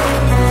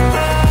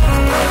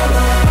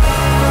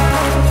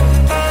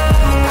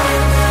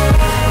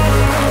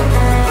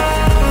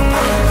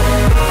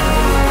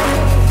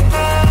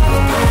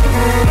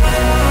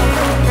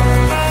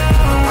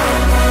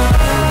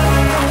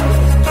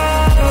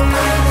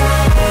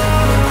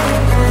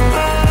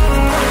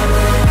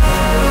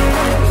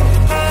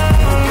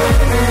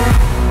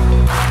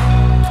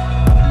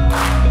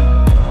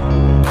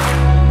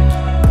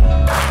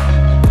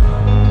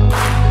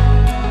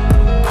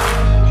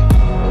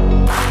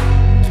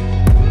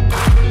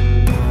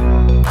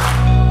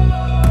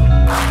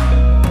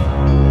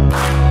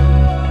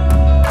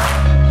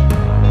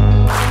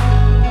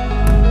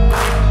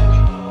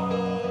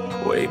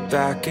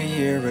 Back a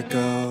year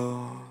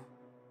ago.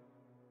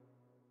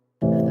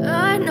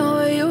 I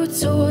know you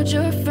told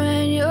your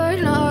friend you're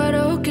not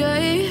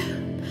okay,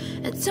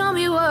 and tell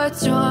me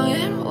what's wrong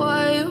and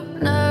why you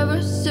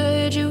never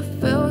said you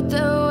felt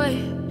that way.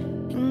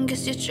 And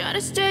guess you're trying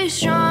to stay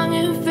strong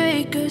and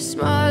fake a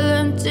smile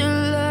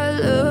until I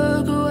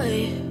look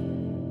away.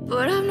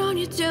 But I've known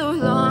you too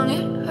long,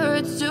 it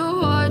hurts to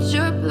watch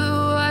your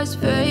blue eyes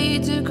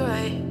fade to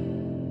gray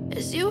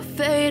as you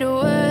fade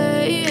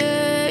away.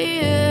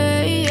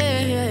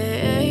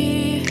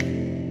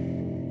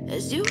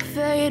 You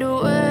fade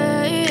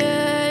away.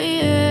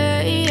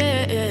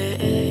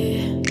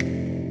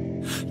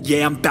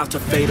 Yeah, I'm about to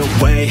fade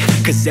away,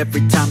 cause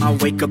every time I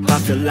wake up I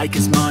feel like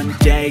it's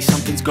Monday.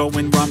 Something's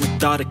going wrong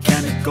with all the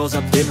chemicals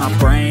up in my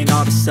brain.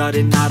 All of a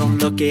sudden I don't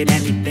look at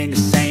anything the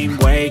same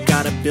way.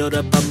 Gotta build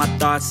up of my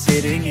thoughts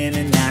sitting in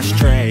an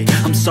ashtray.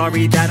 I'm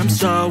sorry that I'm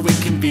so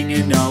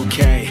inconvenient,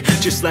 okay.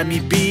 Just let me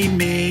be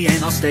me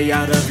and I'll stay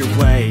out of your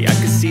way. I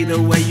can see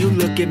the way you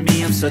look at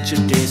me, I'm such a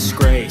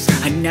disgrace.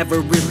 I never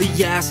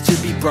really asked to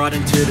be brought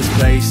into this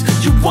place.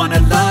 You wanna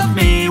love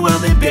me? Well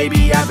then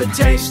baby have a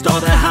taste. All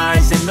the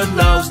highs and the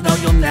lows, no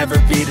you'll never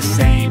be the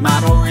same. I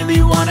don't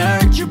really wanna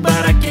hurt you,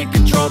 but I can't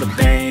control the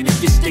pain.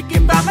 If you're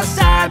sticking by my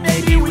side,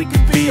 maybe we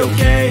could be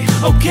okay.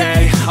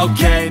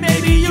 Okay,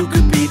 maybe you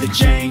could be the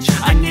change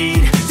I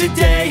need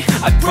today.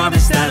 I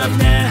promise that I've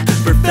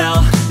never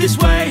felt this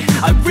way.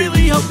 I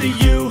really hope that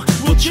you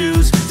will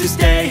choose to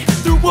stay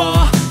through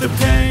all the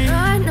pain.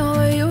 I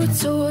know you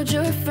told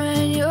your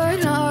friend you're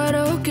not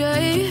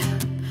okay,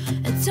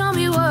 and tell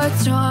me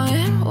what's wrong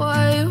and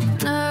why you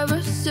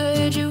never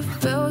said you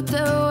felt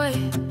that way.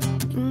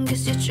 And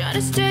guess you're trying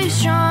to stay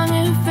strong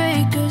and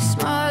fake a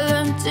smile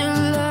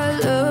until I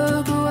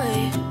look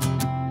away.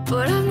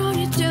 But I've known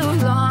you too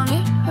long,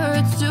 it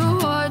hurts to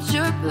watch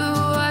your blue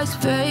eyes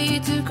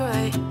fade to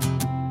gray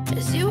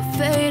as you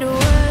fade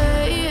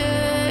away.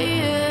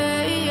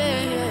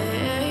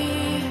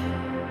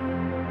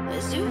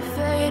 As you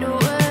fade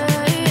away.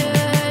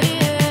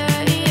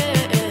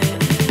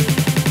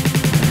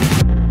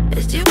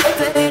 As you fade away. As you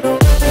fade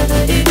away.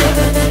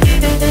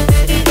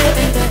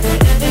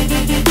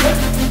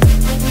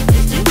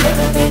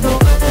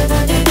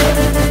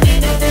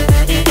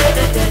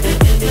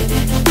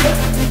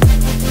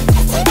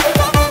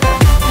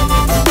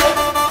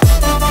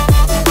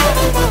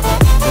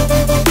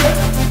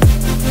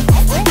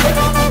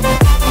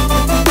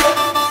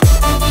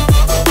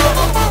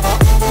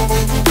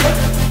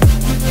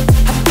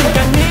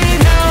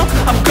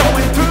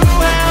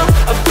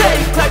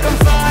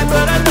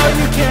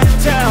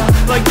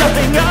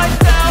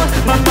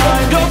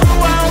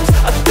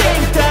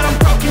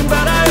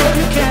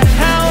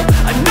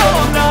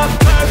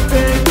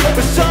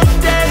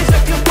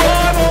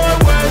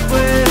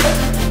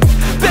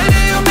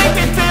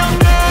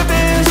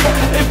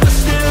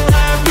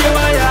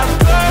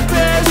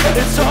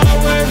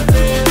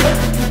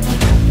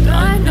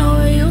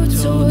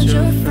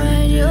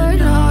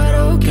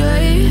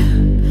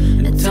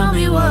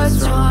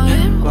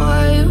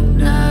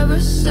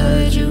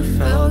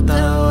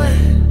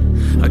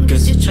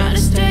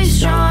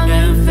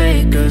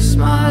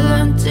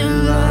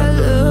 till I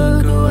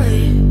look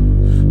away.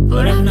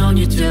 But I've known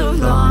you too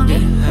long,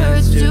 it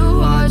hurts to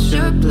watch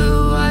your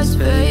blue eyes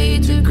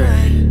fade to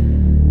gray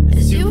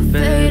as you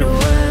fade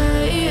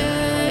away,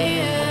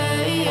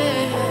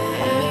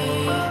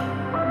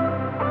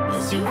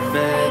 as you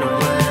fade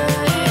away,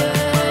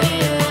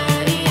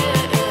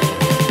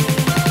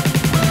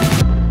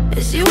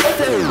 as you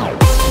fade away.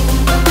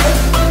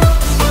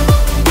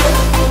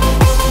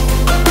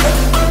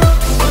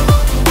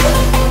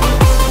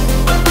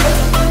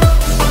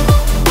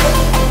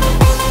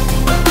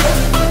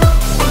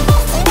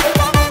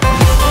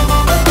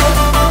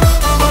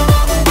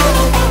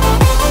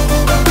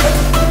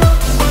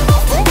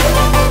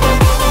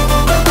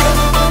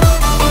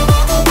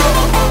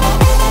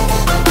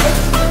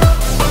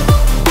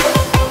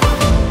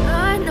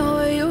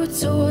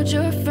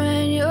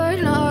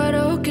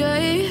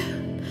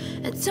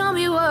 Tell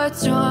me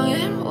what's wrong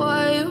and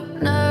why you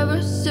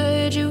never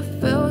said you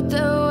felt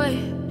that way.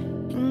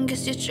 And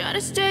guess you're trying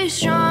to stay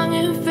strong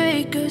and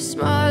fake a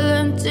smile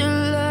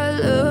until I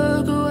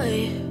look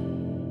away.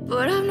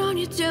 But I've known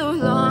you too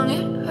long,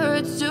 it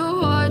hurts to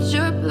watch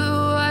your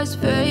blue eyes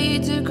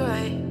fade to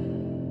gray.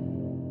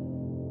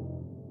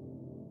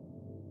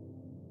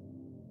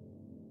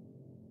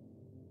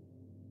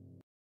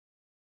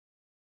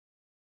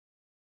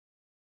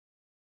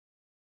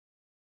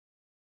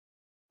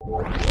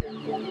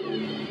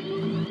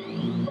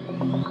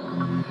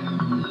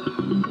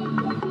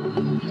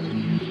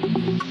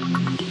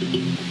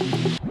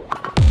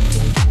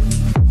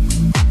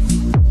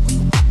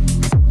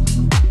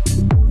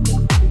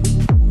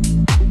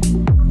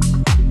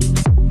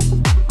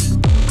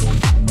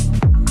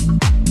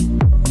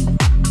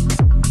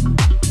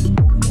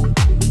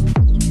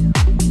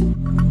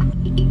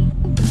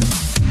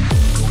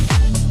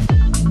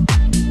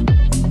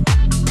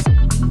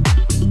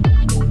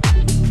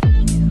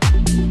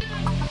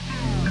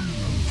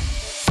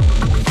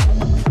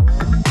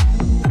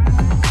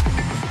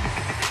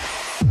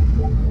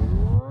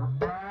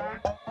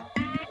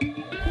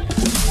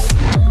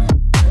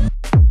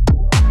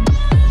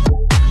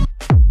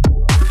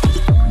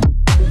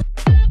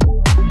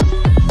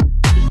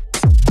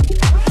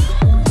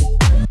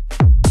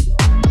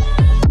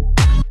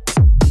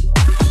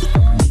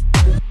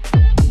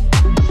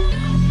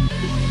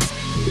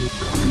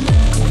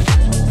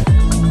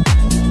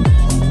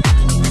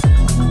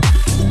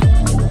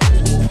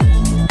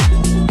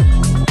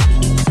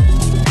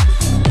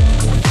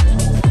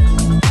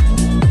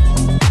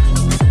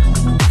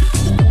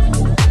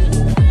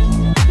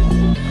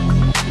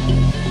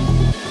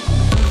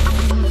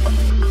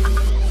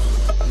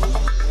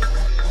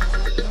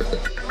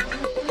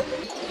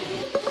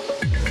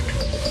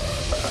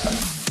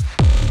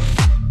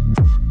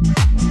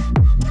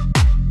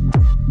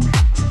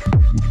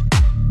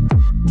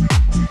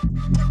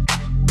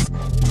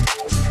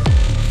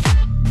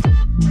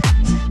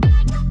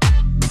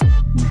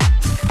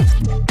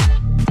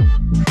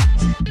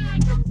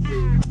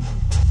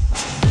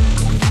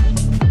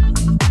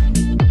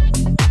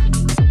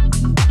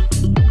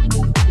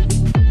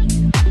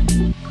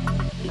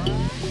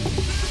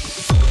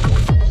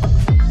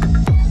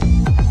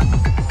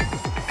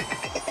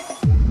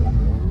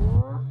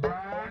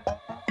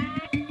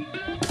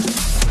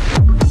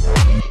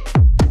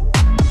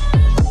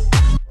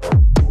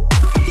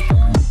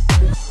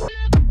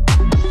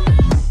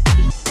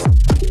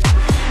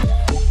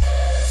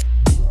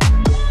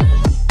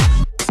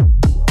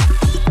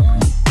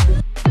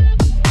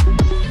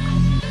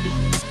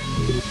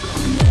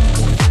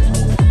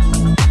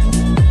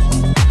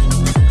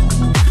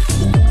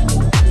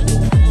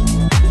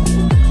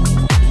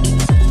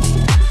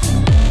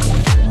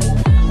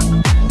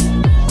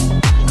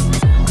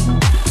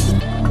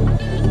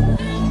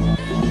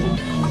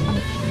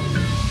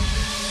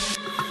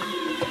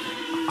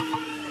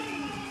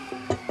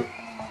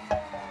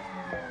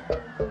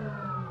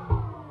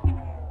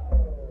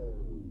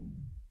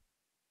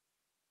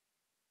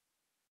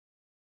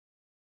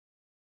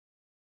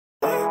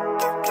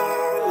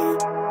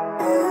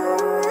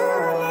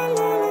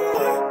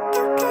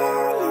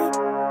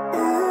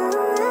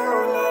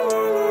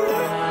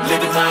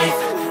 Living life,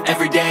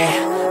 everyday,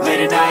 late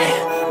at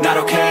night, not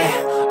okay.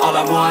 All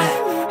I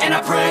want, and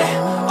I pray,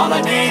 all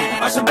I need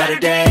are some better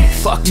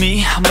days. Fuck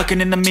me, I'm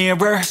looking in the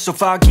mirror, so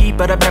foggy,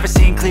 but I've never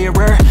seen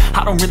clearer.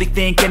 I don't really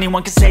think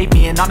anyone can save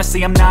me, and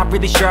honestly I'm not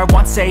really sure I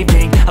want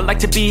saving. I like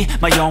to be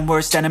my own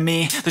worst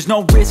enemy. There's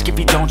no risk if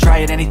you don't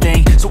try at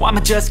anything, so I'ma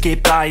just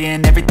keep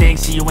buying everything.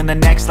 See you in the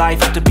next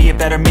life, hope to be a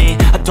better me.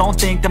 I don't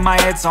think that my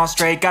head's on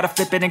straight, gotta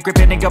flip it and grip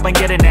it and go and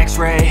get an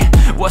x-ray.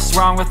 What's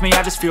wrong with me?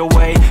 I just feel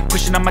weight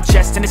pushing on my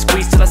chest and it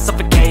squeezes till I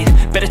suffocate.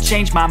 Better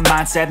change my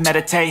mindset,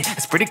 meditate.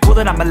 It's pretty cool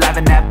that I'm alive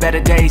and have better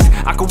days.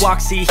 I could walk,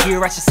 see,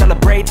 hear, I should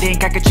celebrate.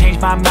 Think I could change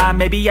my mind,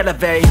 maybe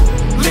elevate.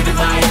 Living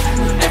life,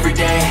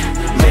 everyday,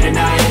 late at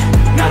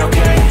night, not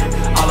okay.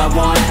 All I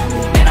want,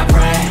 and I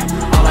pray,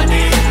 all I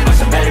need are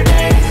some better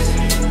days.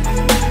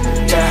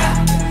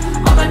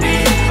 Yeah, all I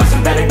need are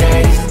some better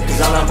days.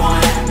 Cause all I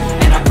want,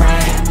 and I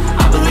pray,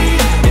 I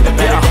believe in the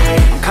better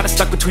days. I'm kinda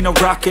stuck between a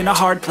a rock in a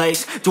hard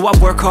place. Do I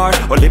work hard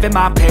or live at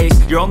my pace?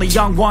 You're only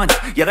young once,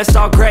 yeah that's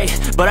all great,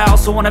 but I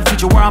also want a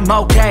future where I'm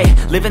okay.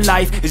 Living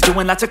life is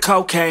doing lots of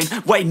cocaine.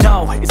 Wait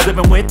no, it's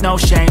living with no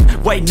shame.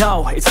 Wait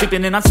no, it's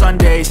sleeping in on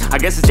Sundays. I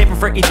guess it's different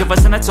for each of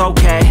us and that's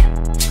okay.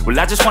 Well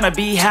I just wanna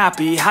be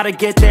happy, how to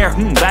get there?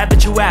 Glad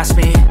that you asked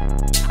me.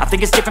 I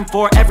think it's different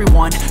for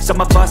everyone. Some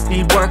of us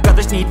need work,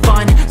 others need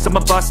fun. Some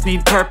of us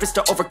need purpose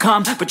to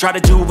overcome. But try to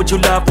do what you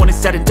love when it's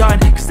said and done,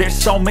 cause there's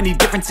so many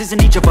differences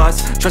in each of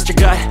us. Trust your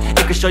gut,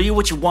 it can show you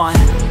what you want.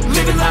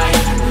 Living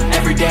life,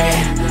 everyday,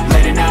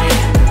 late at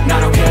night,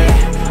 not okay.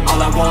 All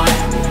I want,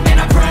 and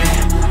I pray,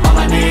 all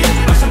I need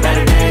are some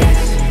better days.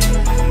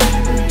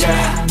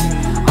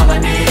 Yeah, all I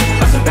need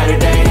are some better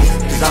days.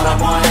 Cause all I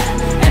want,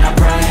 and I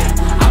pray,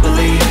 I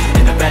believe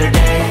in the better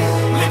days.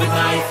 Living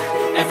life,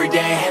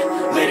 everyday,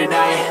 late at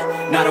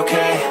night, not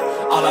okay.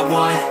 All I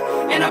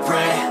want, and I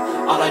pray,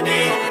 all I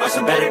need are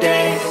some better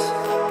days.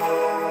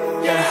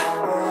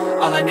 Yeah,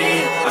 all I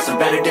need are some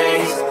better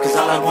days. Cause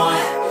all I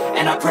want,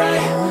 and I pray,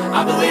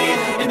 I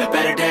believe in the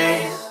better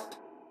days.